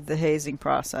enjoyed the hazing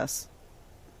process.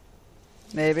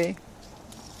 Maybe.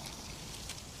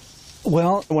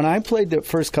 Well, when I played the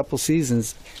first couple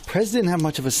seasons, Prez didn't have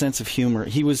much of a sense of humor.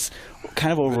 He was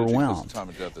kind of overwhelmed.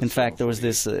 In fact, there was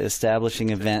this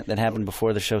establishing event that happened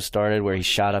before the show started where he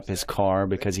shot up his car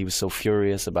because he was so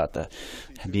furious about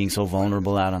being so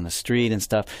vulnerable out on the street and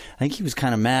stuff. I think he was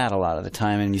kind of mad a lot of the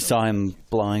time, and you saw him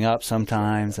blowing up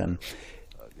sometimes.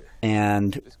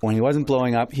 And when he wasn't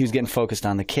blowing up, he was getting focused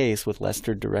on the case with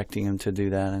Lester directing him to do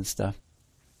that and stuff.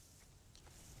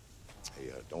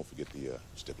 Hey, don't forget the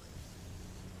stippling.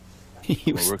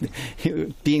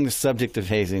 Being the subject of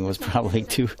hazing was probably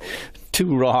too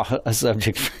raw a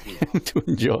subject for him to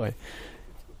enjoy.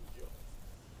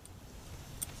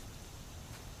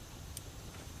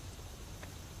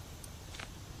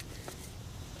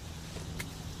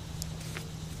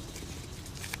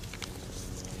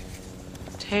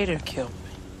 Tater killed me.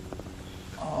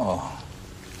 Oh.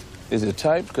 Is it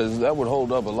typed? Because that would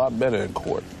hold up a lot better in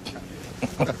court.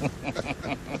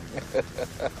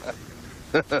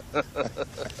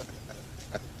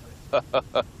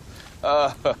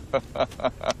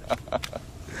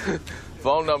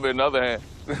 Phone number in other hand.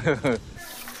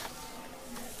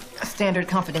 Standard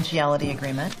confidentiality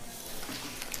agreement.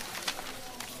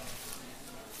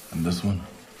 And this one?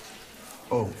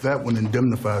 Oh, that one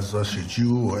indemnifies us should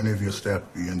you or any of your staff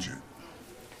be injured.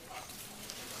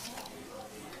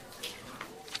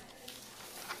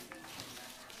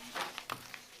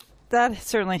 That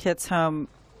certainly hits home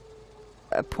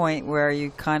a point where you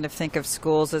kind of think of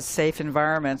schools as safe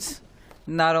environments,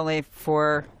 not only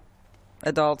for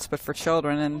adults but for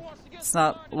children, and it's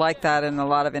not like that in a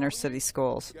lot of inner city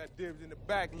schools.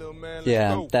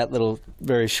 Yeah, that little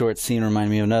very short scene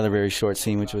reminded me of another very short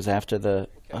scene, which was after the,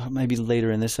 maybe later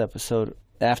in this episode,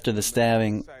 after the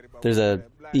stabbing, there's a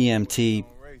EMT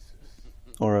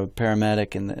or a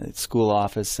paramedic in the school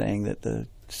office saying that the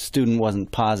student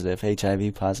wasn't positive,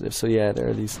 HIV positive. So yeah, there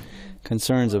are these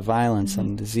concerns of violence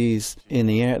and disease in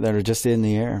the air that are just in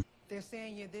the air. They're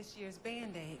saying you're this year's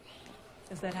Band-Aid.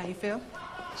 Is that how you feel?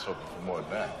 I was hoping for more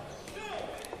than that.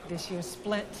 This year's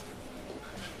Splint.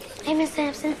 Hey, Miss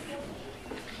Sampson.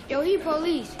 Yo, he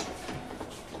police.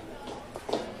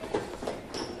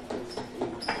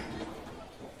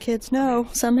 Kids know,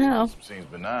 somehow. Seems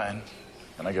benign,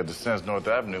 and I get the sense North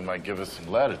Avenue might give us some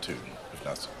latitude if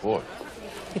Got support.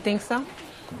 You think so?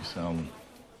 You sound...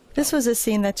 This was a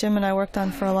scene that Jim and I worked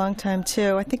on for a long time,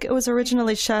 too. I think it was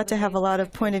originally shot to have a lot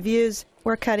of point of views,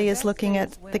 where Cuddy is looking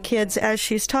at the kids as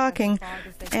she's talking.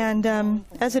 And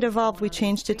as it evolved, we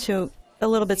changed it to a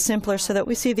little bit simpler so that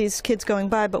we see these kids going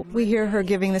by, but we hear her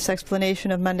giving this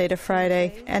explanation of Monday to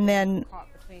Friday. And then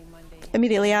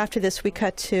immediately after this, we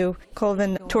cut to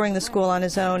Colvin touring the school on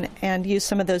his own and use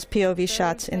some of those POV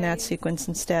shots in that sequence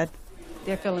instead.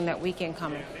 They're feeling that weekend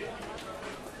coming.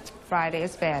 Friday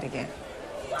is bad again.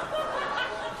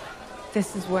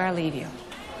 This is where I leave you.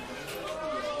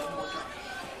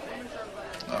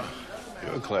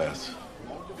 Your class.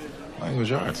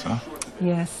 Language arts, huh?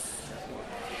 Yes.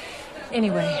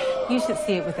 Anyway, you should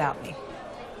see it without me.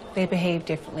 They behave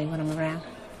differently when I'm around.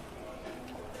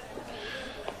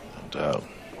 No doubt.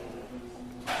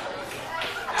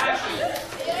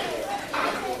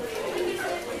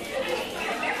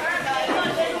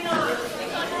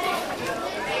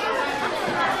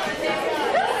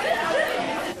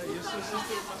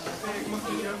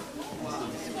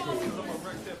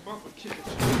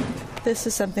 This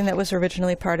is something that was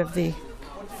originally part of the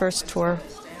first tour.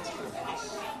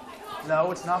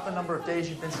 No, it's not the number of days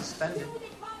you've been suspended.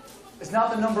 It's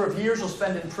not the number of years you'll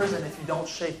spend in prison if you don't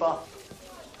shape up.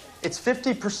 It's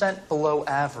 50% below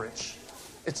average.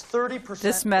 It's 30%.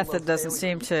 This method doesn't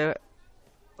seem to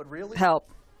help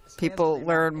people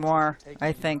learn more,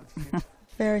 I think.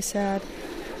 Very sad.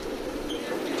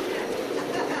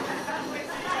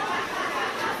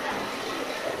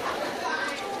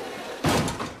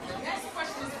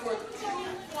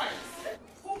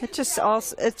 It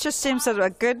just seems that a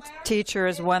good teacher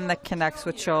is one that connects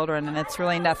with children, and it's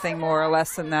really nothing more or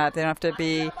less than that. They don't have to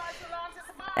be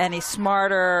any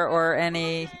smarter or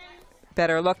any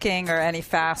better looking or any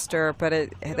faster, but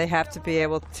they have to be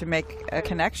able to make a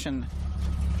connection.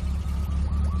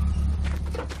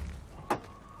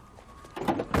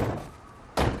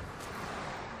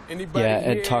 Yeah,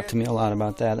 Ed talked to me a lot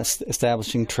about that,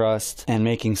 establishing trust and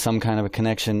making some kind of a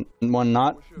connection. One,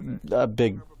 not a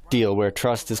big deal where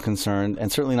trust is concerned,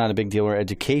 and certainly not a big deal where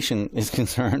education is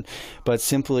concerned, but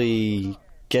simply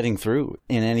getting through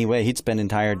in any way. He'd spend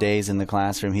entire days in the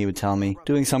classroom, he would tell me,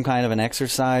 doing some kind of an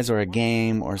exercise or a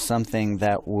game or something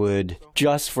that would,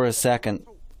 just for a second,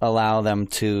 allow them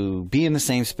to be in the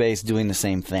same space doing the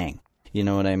same thing. You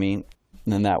know what I mean?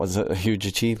 And that was a huge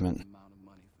achievement.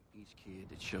 Each kid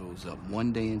that shows up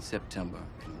one day in September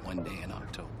and one day in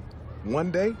October. One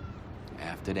day?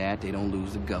 After that, they don't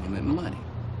lose the government money.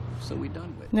 So we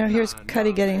done with it. Now here's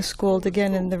Cuddy getting schooled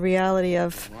again in the reality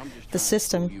of the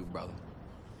system.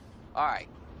 All right.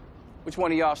 Which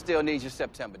one of y'all still needs your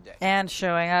September day? And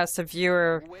showing us, a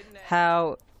viewer,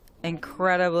 how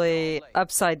incredibly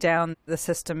upside down the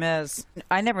system is.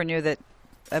 I never knew that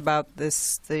about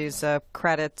these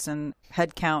credits and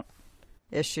headcount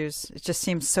issues. It just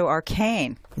seems so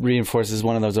arcane. Reinforces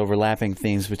one of those overlapping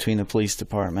themes between the police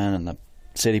department and the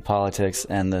city politics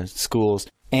and the schools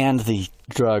and the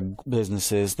drug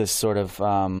businesses, this sort of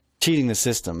cheating the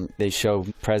system. They show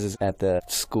Prezes at the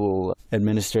school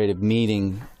administrative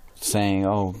meeting saying,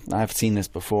 oh, I've seen this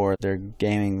before. They're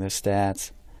gaming the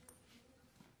stats.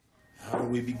 How do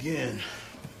we begin?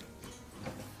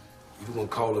 You gonna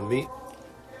call it me?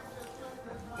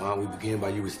 Why don't we begin by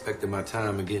you respecting my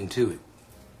time and getting to it?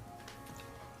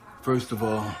 First of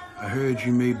all, I heard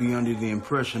you may be under the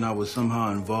impression I was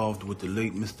somehow involved with the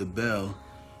late Mr. Bell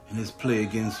and his play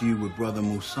against you with Brother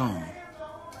Mousson.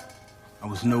 I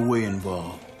was no way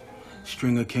involved.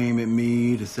 Stringer came at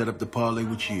me to set up the parlay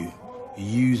with you. He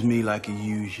used me like he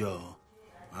used y'all.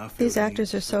 These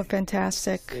actors are so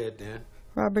fantastic.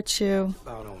 Robert Shue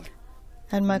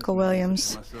and Michael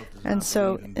Williams. And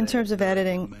so in terms of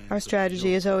editing, our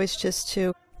strategy is always just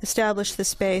to establish the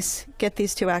space, get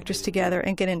these two actors together,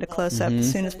 and get into close-up as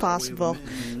soon as possible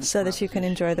so that you can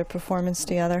enjoy their performance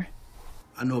together.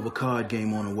 I know of a card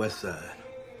game on the west side.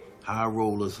 High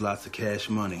rollers, lots of cash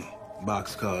money,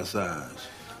 boxcar size.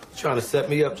 You trying to set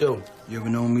me up, Joe? You ever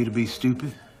known me to be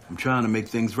stupid? I'm trying to make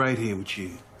things right here with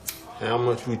you. How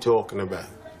much we talking about?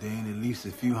 There ain't at least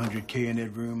a few $100K in that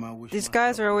room. I wish These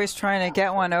guys are always trying to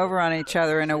get one over on each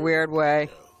other in a weird way.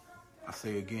 I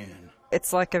say again.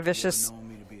 It's like a vicious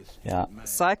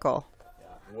cycle.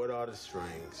 What are the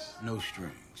strings? No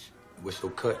strings. What's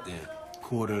your cut then?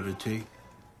 Quarter of the tape.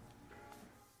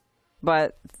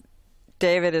 But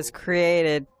David has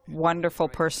created wonderful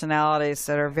personalities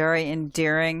that are very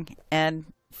endearing and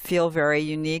feel very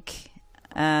unique.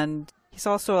 And he's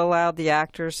also allowed the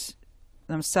actors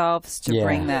themselves to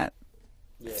bring that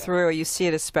through. You see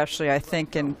it especially, I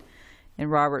think, in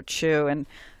Robert Shue. And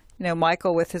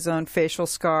Michael with his own facial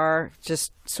scar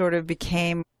just sort of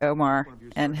became Omar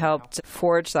and helped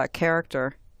forge that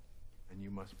character. And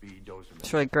you must be Dozer.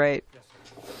 It's really great.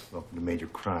 Welcome to Major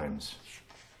Crimes.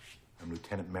 I'm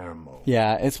Lieutenant Marimo.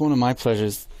 Yeah, it's one of my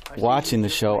pleasures watching the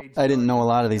show. I didn't know a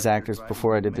lot of these actors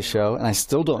before I did the show, and I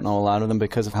still don't know a lot of them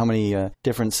because of how many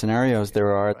different scenarios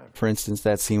there are. For instance,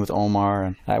 that scene with Omar,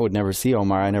 and I would never see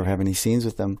Omar. I never have any scenes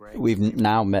with them. We've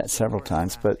now met several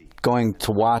times, but going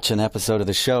to watch an episode of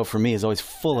the show for me is always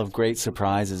full of great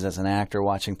surprises as an actor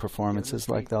watching performances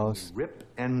like those. Rip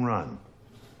and run.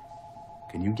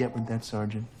 Can you get with that,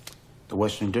 Sergeant? The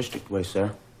Western District way,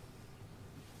 sir.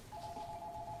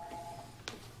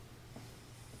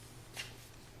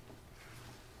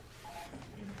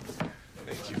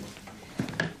 Thank you.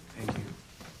 Thank you.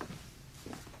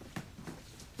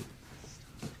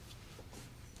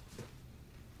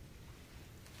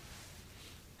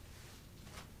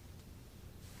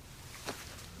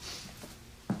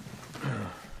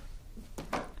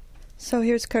 So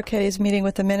here's Carcetti's meeting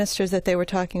with the ministers that they were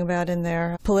talking about in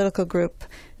their political group.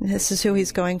 And this is who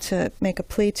he's going to make a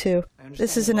plea to.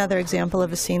 This is another example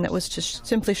of a scene that was just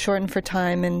simply shortened for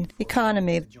time and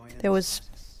economy. There was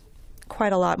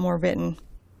quite a lot more written.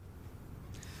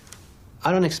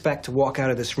 I don't expect to walk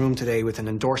out of this room today with an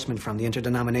endorsement from the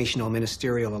Interdenominational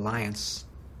Ministerial Alliance.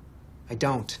 I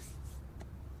don't.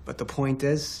 But the point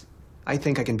is, I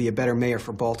think I can be a better mayor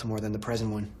for Baltimore than the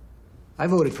present one. I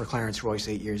voted for Clarence Royce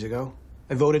 8 years ago.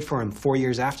 I voted for him 4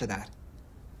 years after that.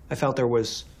 I felt there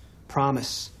was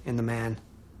promise in the man.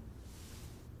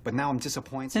 But now I'm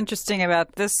disappointed. What's interesting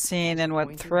about this scene and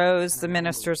what throws the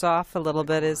ministers off a little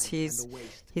bit is he's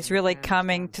really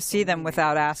coming to see them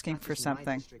without asking for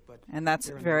something. And that's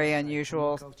a very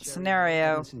unusual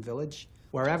scenario. Village.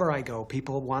 Wherever I go,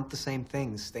 people want the same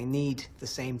things. They need the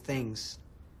same things.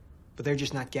 But they're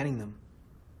just not getting them.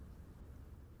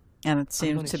 And it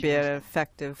seems to be an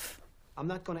effective I'm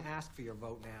not going to ask for your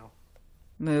vote now.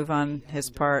 Move on his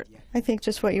part. I think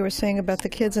just what you were saying about the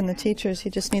kids and the teachers, he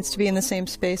just needs to be in the same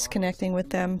space connecting with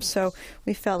them. So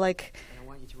we felt like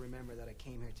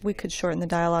we could shorten the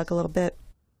dialogue a little bit.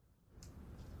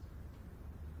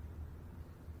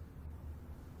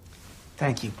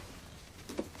 Thank you.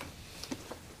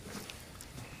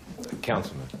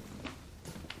 Councilman,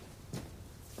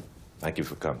 thank you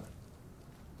for coming.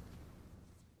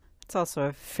 It's also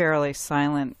a fairly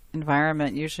silent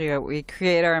environment. Usually we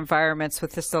create our environments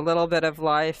with just a little bit of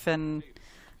life and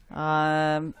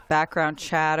background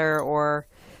chatter or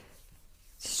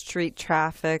street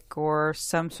traffic or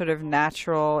some sort of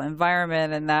natural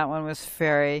environment, and that one was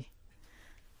very,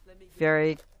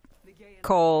 very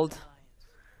cold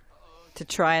to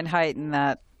try and heighten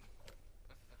that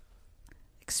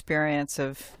experience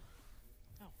of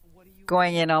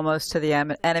going in almost to the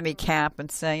enemy camp and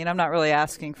saying, I'm not really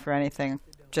asking for anything,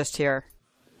 just here.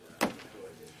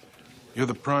 You're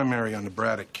the primary on the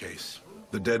Braddock case,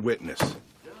 the dead witness.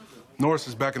 Norris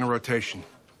is back in the rotation.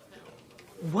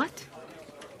 What?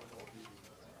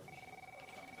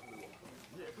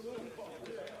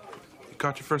 You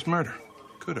caught your first murder.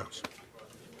 Kudos.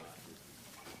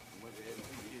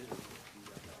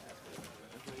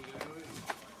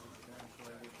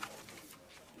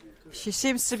 She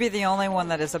seems to be the only one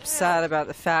that is upset about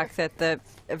the fact that the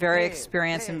very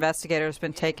experienced investigator has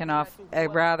been taken off a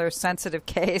rather sensitive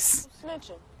case.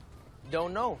 Snitching.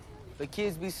 Don't know. The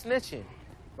kids be snitching.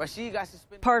 Rashid got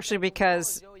suspended. Partially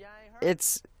because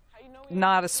it's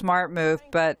not a smart move,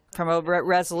 but from a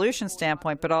resolution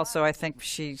standpoint, but also I think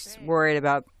she's worried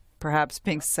about perhaps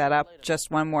being set up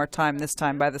just one more time, this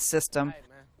time by the system.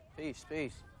 Peace,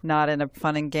 peace. Not in a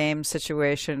fun and game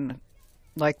situation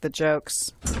like the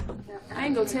jokes. I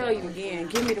ain't gonna tell you again.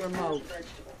 Give me the remote.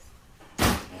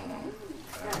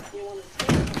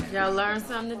 Y'all learn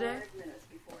something today?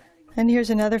 And here's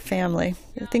another family.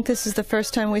 I think this is the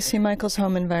first time we see Michael's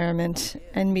home environment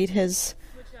and meet his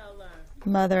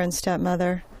mother and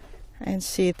stepmother and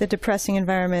see the depressing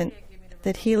environment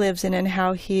that he lives in and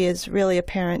how he is really a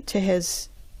parent to his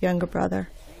younger brother.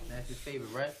 That's your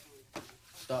favorite, right?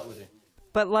 Start with it.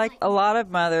 But like a lot of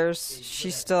mothers,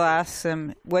 she still asks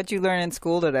him, what'd you learn in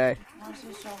school today?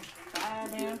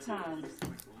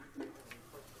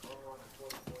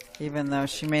 Even though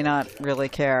she may not really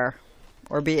care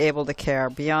or be able to care,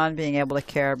 beyond being able to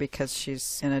care because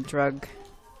she's in a drug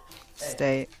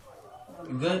state.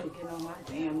 You good?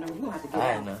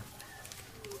 I know.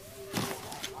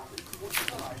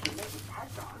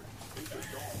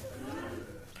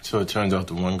 So it turns out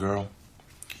the one girl,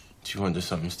 she went to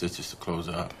something stitches to close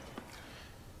up.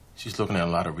 She's looking at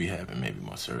a lot of rehab and maybe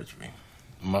more surgery.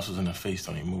 The muscles in her face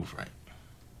don't even move right.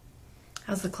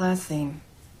 How's the class scene?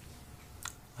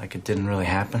 Like it didn't really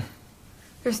happen?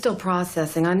 They're still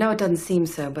processing. I know it doesn't seem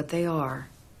so, but they are.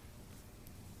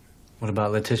 What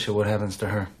about Letitia? What happens to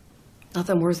her?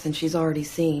 Nothing worse than she's already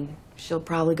seen. She'll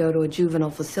probably go to a juvenile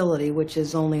facility, which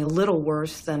is only a little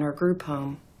worse than her group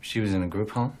home. She was in a group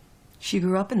home? She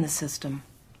grew up in the system,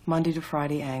 Monday to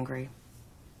Friday angry.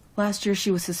 Last year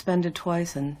she was suspended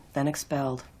twice and then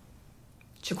expelled.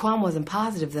 Shaquan wasn't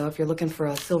positive, though, if you're looking for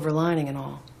a silver lining and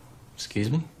all. Excuse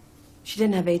me? She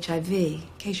didn't have HIV, in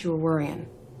case you were worrying.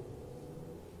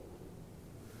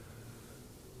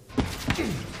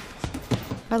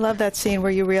 I love that scene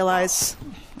where you realize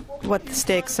what the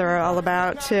stakes are all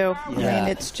about, too. Yeah. I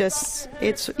mean,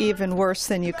 it's even worse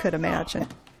than you could imagine.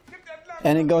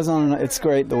 And it goes on, it's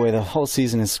great the way the whole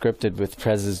season is scripted with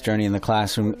Prez's journey in the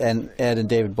classroom. And Ed and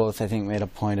David both, I think, made a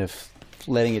point of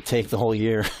letting it take the whole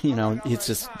year. You know, it's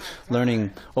just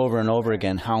learning over and over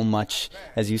again how much,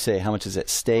 as you say, how much is at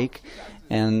stake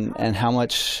and how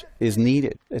much is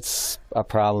needed. It's a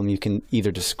problem you can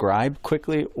either describe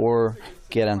quickly or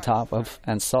get on top of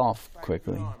and solve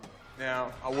quickly.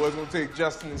 Now, I was going to take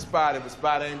Justin and Spider, but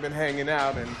Spider ain't been hanging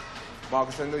out. And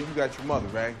Marcus, I know you got your mother,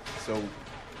 right? So,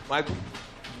 Michael,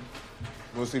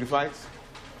 you want to see the fights?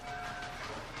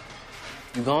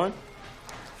 You going?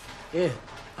 Yeah,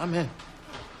 I'm in.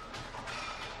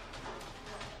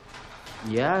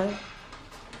 Yeah.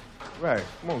 Right.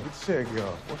 Come on, get the chair,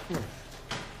 y'all. What's this?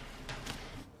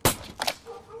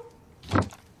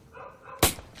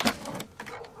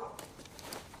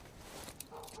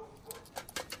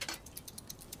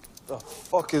 The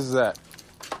fuck is that?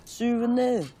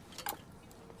 Souvenir.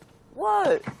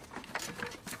 What?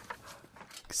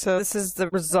 So this is the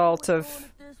result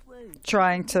of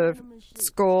trying to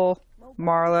school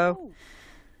Marlowe.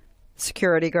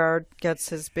 Security guard gets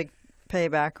his big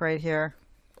payback right here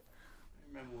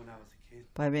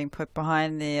by being put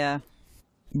behind the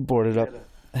boarded up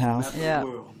house. Yeah.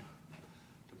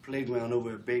 The playground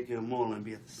over at Baker and Moreland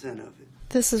be at the center of it.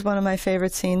 This is one of my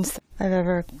favorite scenes I've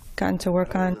ever gotten to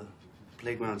work on. The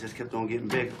playground just kept on getting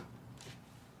bigger.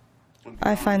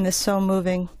 I find this so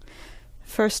moving.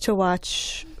 First to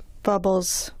watch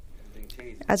Bubbles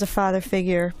as a father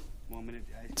figure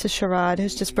to Sherrod,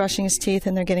 who's just brushing his teeth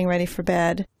and they're getting ready for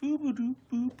bed in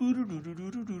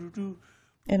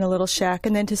a little shack,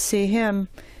 and then to see him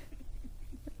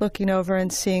looking over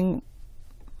and seeing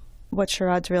what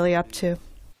Sherrod's really up to.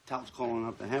 Top's calling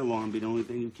up the headline be the only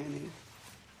thing you can hear.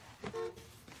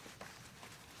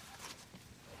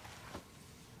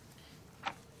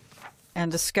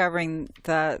 and discovering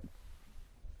that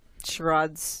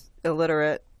Sherrod's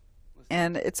illiterate.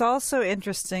 And it's also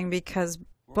interesting because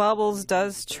Bubbles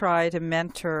does try to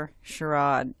mentor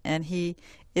Sherrod, and he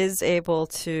is able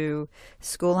to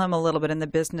school him a little bit in the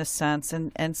business sense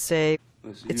and say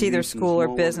it's either school or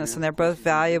business, and they're both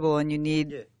valuable, and you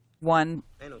need one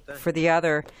for the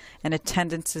other, and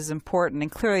attendance is important.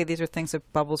 And clearly these are things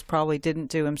that Bubbles probably didn't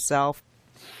do himself.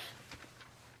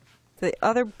 The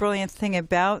other brilliant thing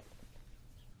about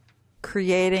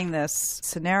creating this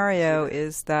scenario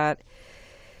is that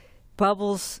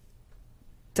Bubbles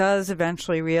does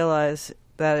eventually realize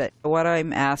that what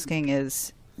I'm asking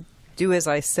is do as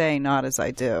I say, not as I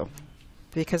do.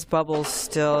 Because Bubbles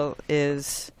still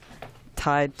is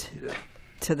tied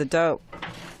to the dope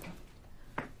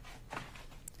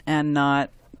and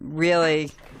not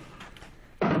really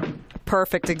a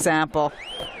perfect example,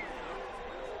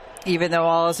 even though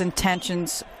all his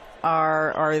intentions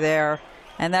are there.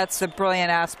 And that's the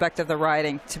brilliant aspect of the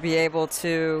writing, to be able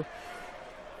to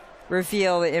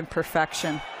reveal the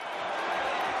imperfection.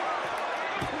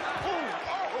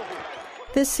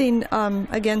 This scene,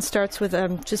 again, starts with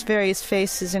just various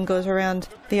faces and goes around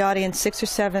the audience, 6 or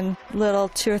 7 little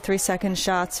 2 or 3 second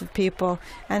shots of people.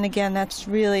 And again, that's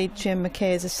really Jim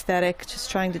McKay's aesthetic, just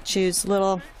trying to choose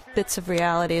little bits of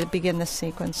reality to begin this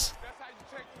sequence.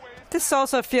 This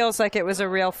also feels like it was a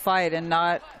real fight and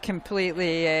not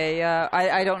completely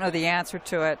I don't know the answer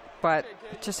to it, but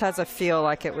it just has a feel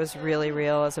like it was really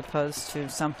real as opposed to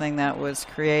something that was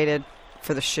created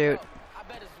for the shoot.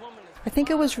 I think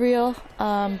it was real.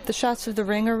 The shots of the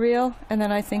ring are real, and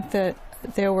then I think that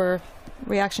there were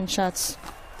reaction shots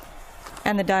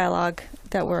and the dialogue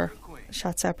that were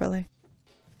shot separately.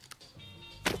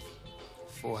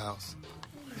 Full house.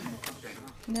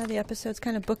 Now the episode's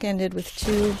kind of bookended with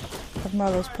 2 of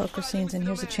Marlowe's poker scenes, and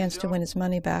here's a chance to win his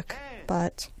money back.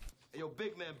 But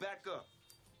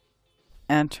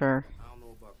enter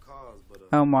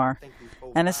Omar.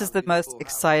 And this is the most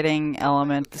exciting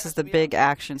element. This is the big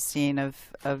action scene of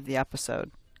the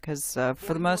episode. Because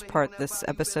for the most part, this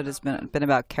episode has been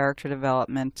about character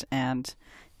development and,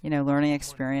 learning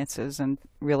experiences and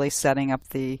really setting up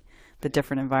the the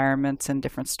different environments and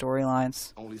different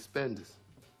storylines. Only spenders.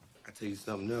 I tell you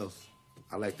something else.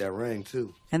 I like that ring,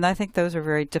 too. And I think those are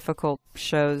very difficult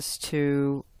shows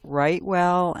to write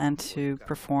well and to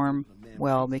perform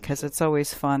well, because it's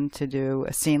always fun to do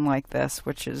a scene like this,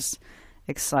 which is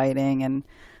exciting and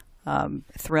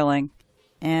thrilling.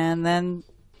 And then,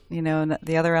 you know,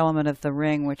 the other element of the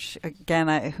ring, which,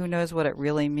 again, who knows what it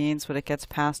really means, but it gets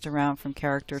passed around from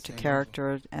character to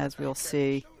character, as we'll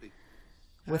see,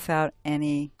 without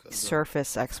any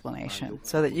surface explanation,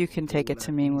 so that you can take it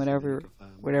to mean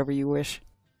whatever you wish.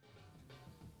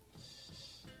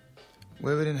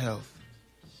 Live it in health.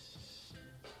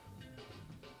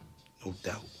 No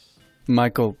doubt.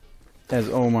 Michael, as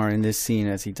Omar in this scene,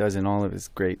 as he does in all of his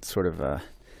great sort of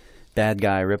bad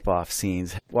guy rip-off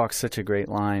scenes, walks such a great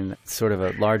line, sort of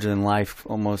a larger-than-life,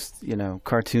 almost, you know,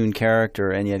 cartoon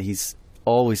character, and yet he's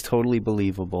always totally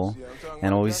believable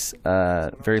and always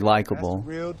very likable. That's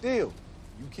the real deal.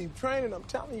 You keep training, I'm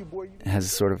telling you, boy. Has a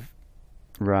sort of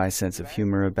wry sense of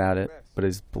humor about it, but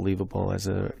is believable as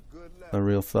a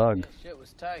real thug. Shit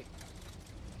was tight.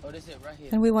 Oh, this it right here.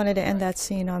 And we wanted to end that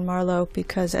scene on Marlowe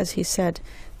because, as he said,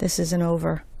 this isn't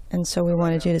over. And so we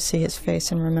wanted you to see his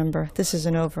face and remember, this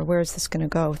isn't over. Where is this going to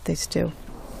go with these two?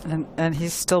 And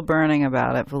he's still burning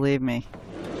about it, believe me.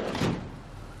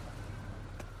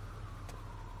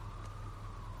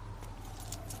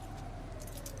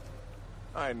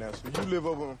 All right, now, so you live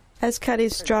over... As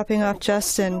Cuddy's dropping off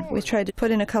Justin, we tried to put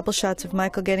in a couple shots of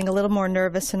Michael getting a little more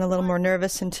nervous and a little more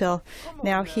nervous until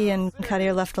now he and Cuddy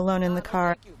are left alone in the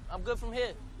car. I'm good from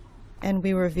here. And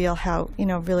we reveal how, you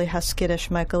know, really how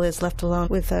skittish Michael is left alone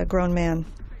with a grown man.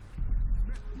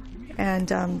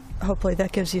 And hopefully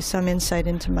that gives you some insight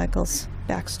into Michael's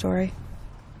backstory.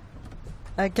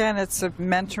 Again, it's a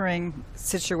mentoring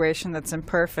situation that's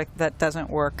imperfect, that doesn't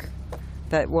work,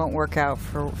 that won't work out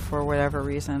for whatever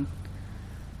reason.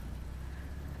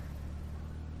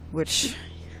 Which,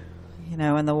 you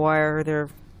know, in The Wire, there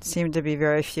seem to be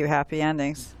very few happy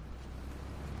endings.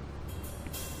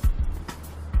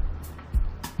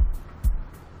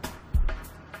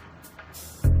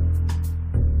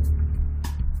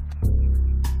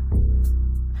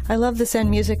 I love this end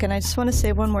music, and I just want to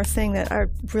say one more thing, that our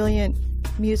brilliant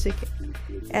music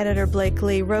editor, Blake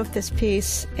Lee, wrote this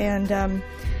piece, and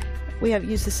we have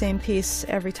used the same piece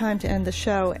every time to end the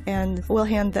show, and we'll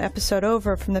hand the episode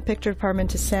over from the picture department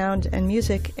to sound and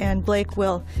music, and Blake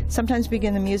will sometimes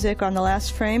begin the music on the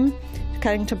last frame,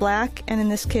 cutting to black, and in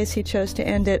this case he chose to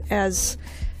end it as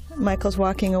Michael's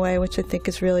walking away, which I think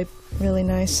is really, really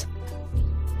nice.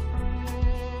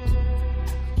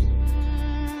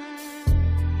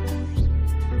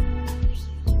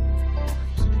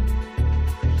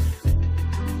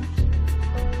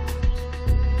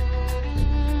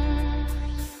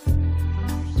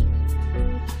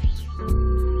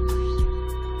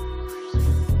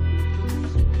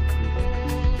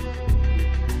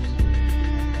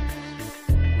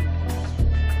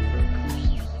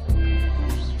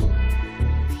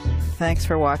 Thanks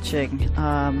for watching,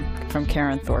 from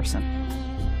Karen Thorson.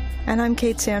 And I'm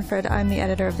Kate Sanford. I'm the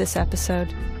editor of this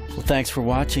episode. Well, thanks for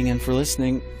watching and for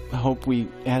listening. I hope we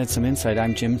added some insight.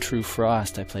 I'm Jim True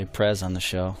Frost. I play Prez on the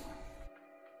show.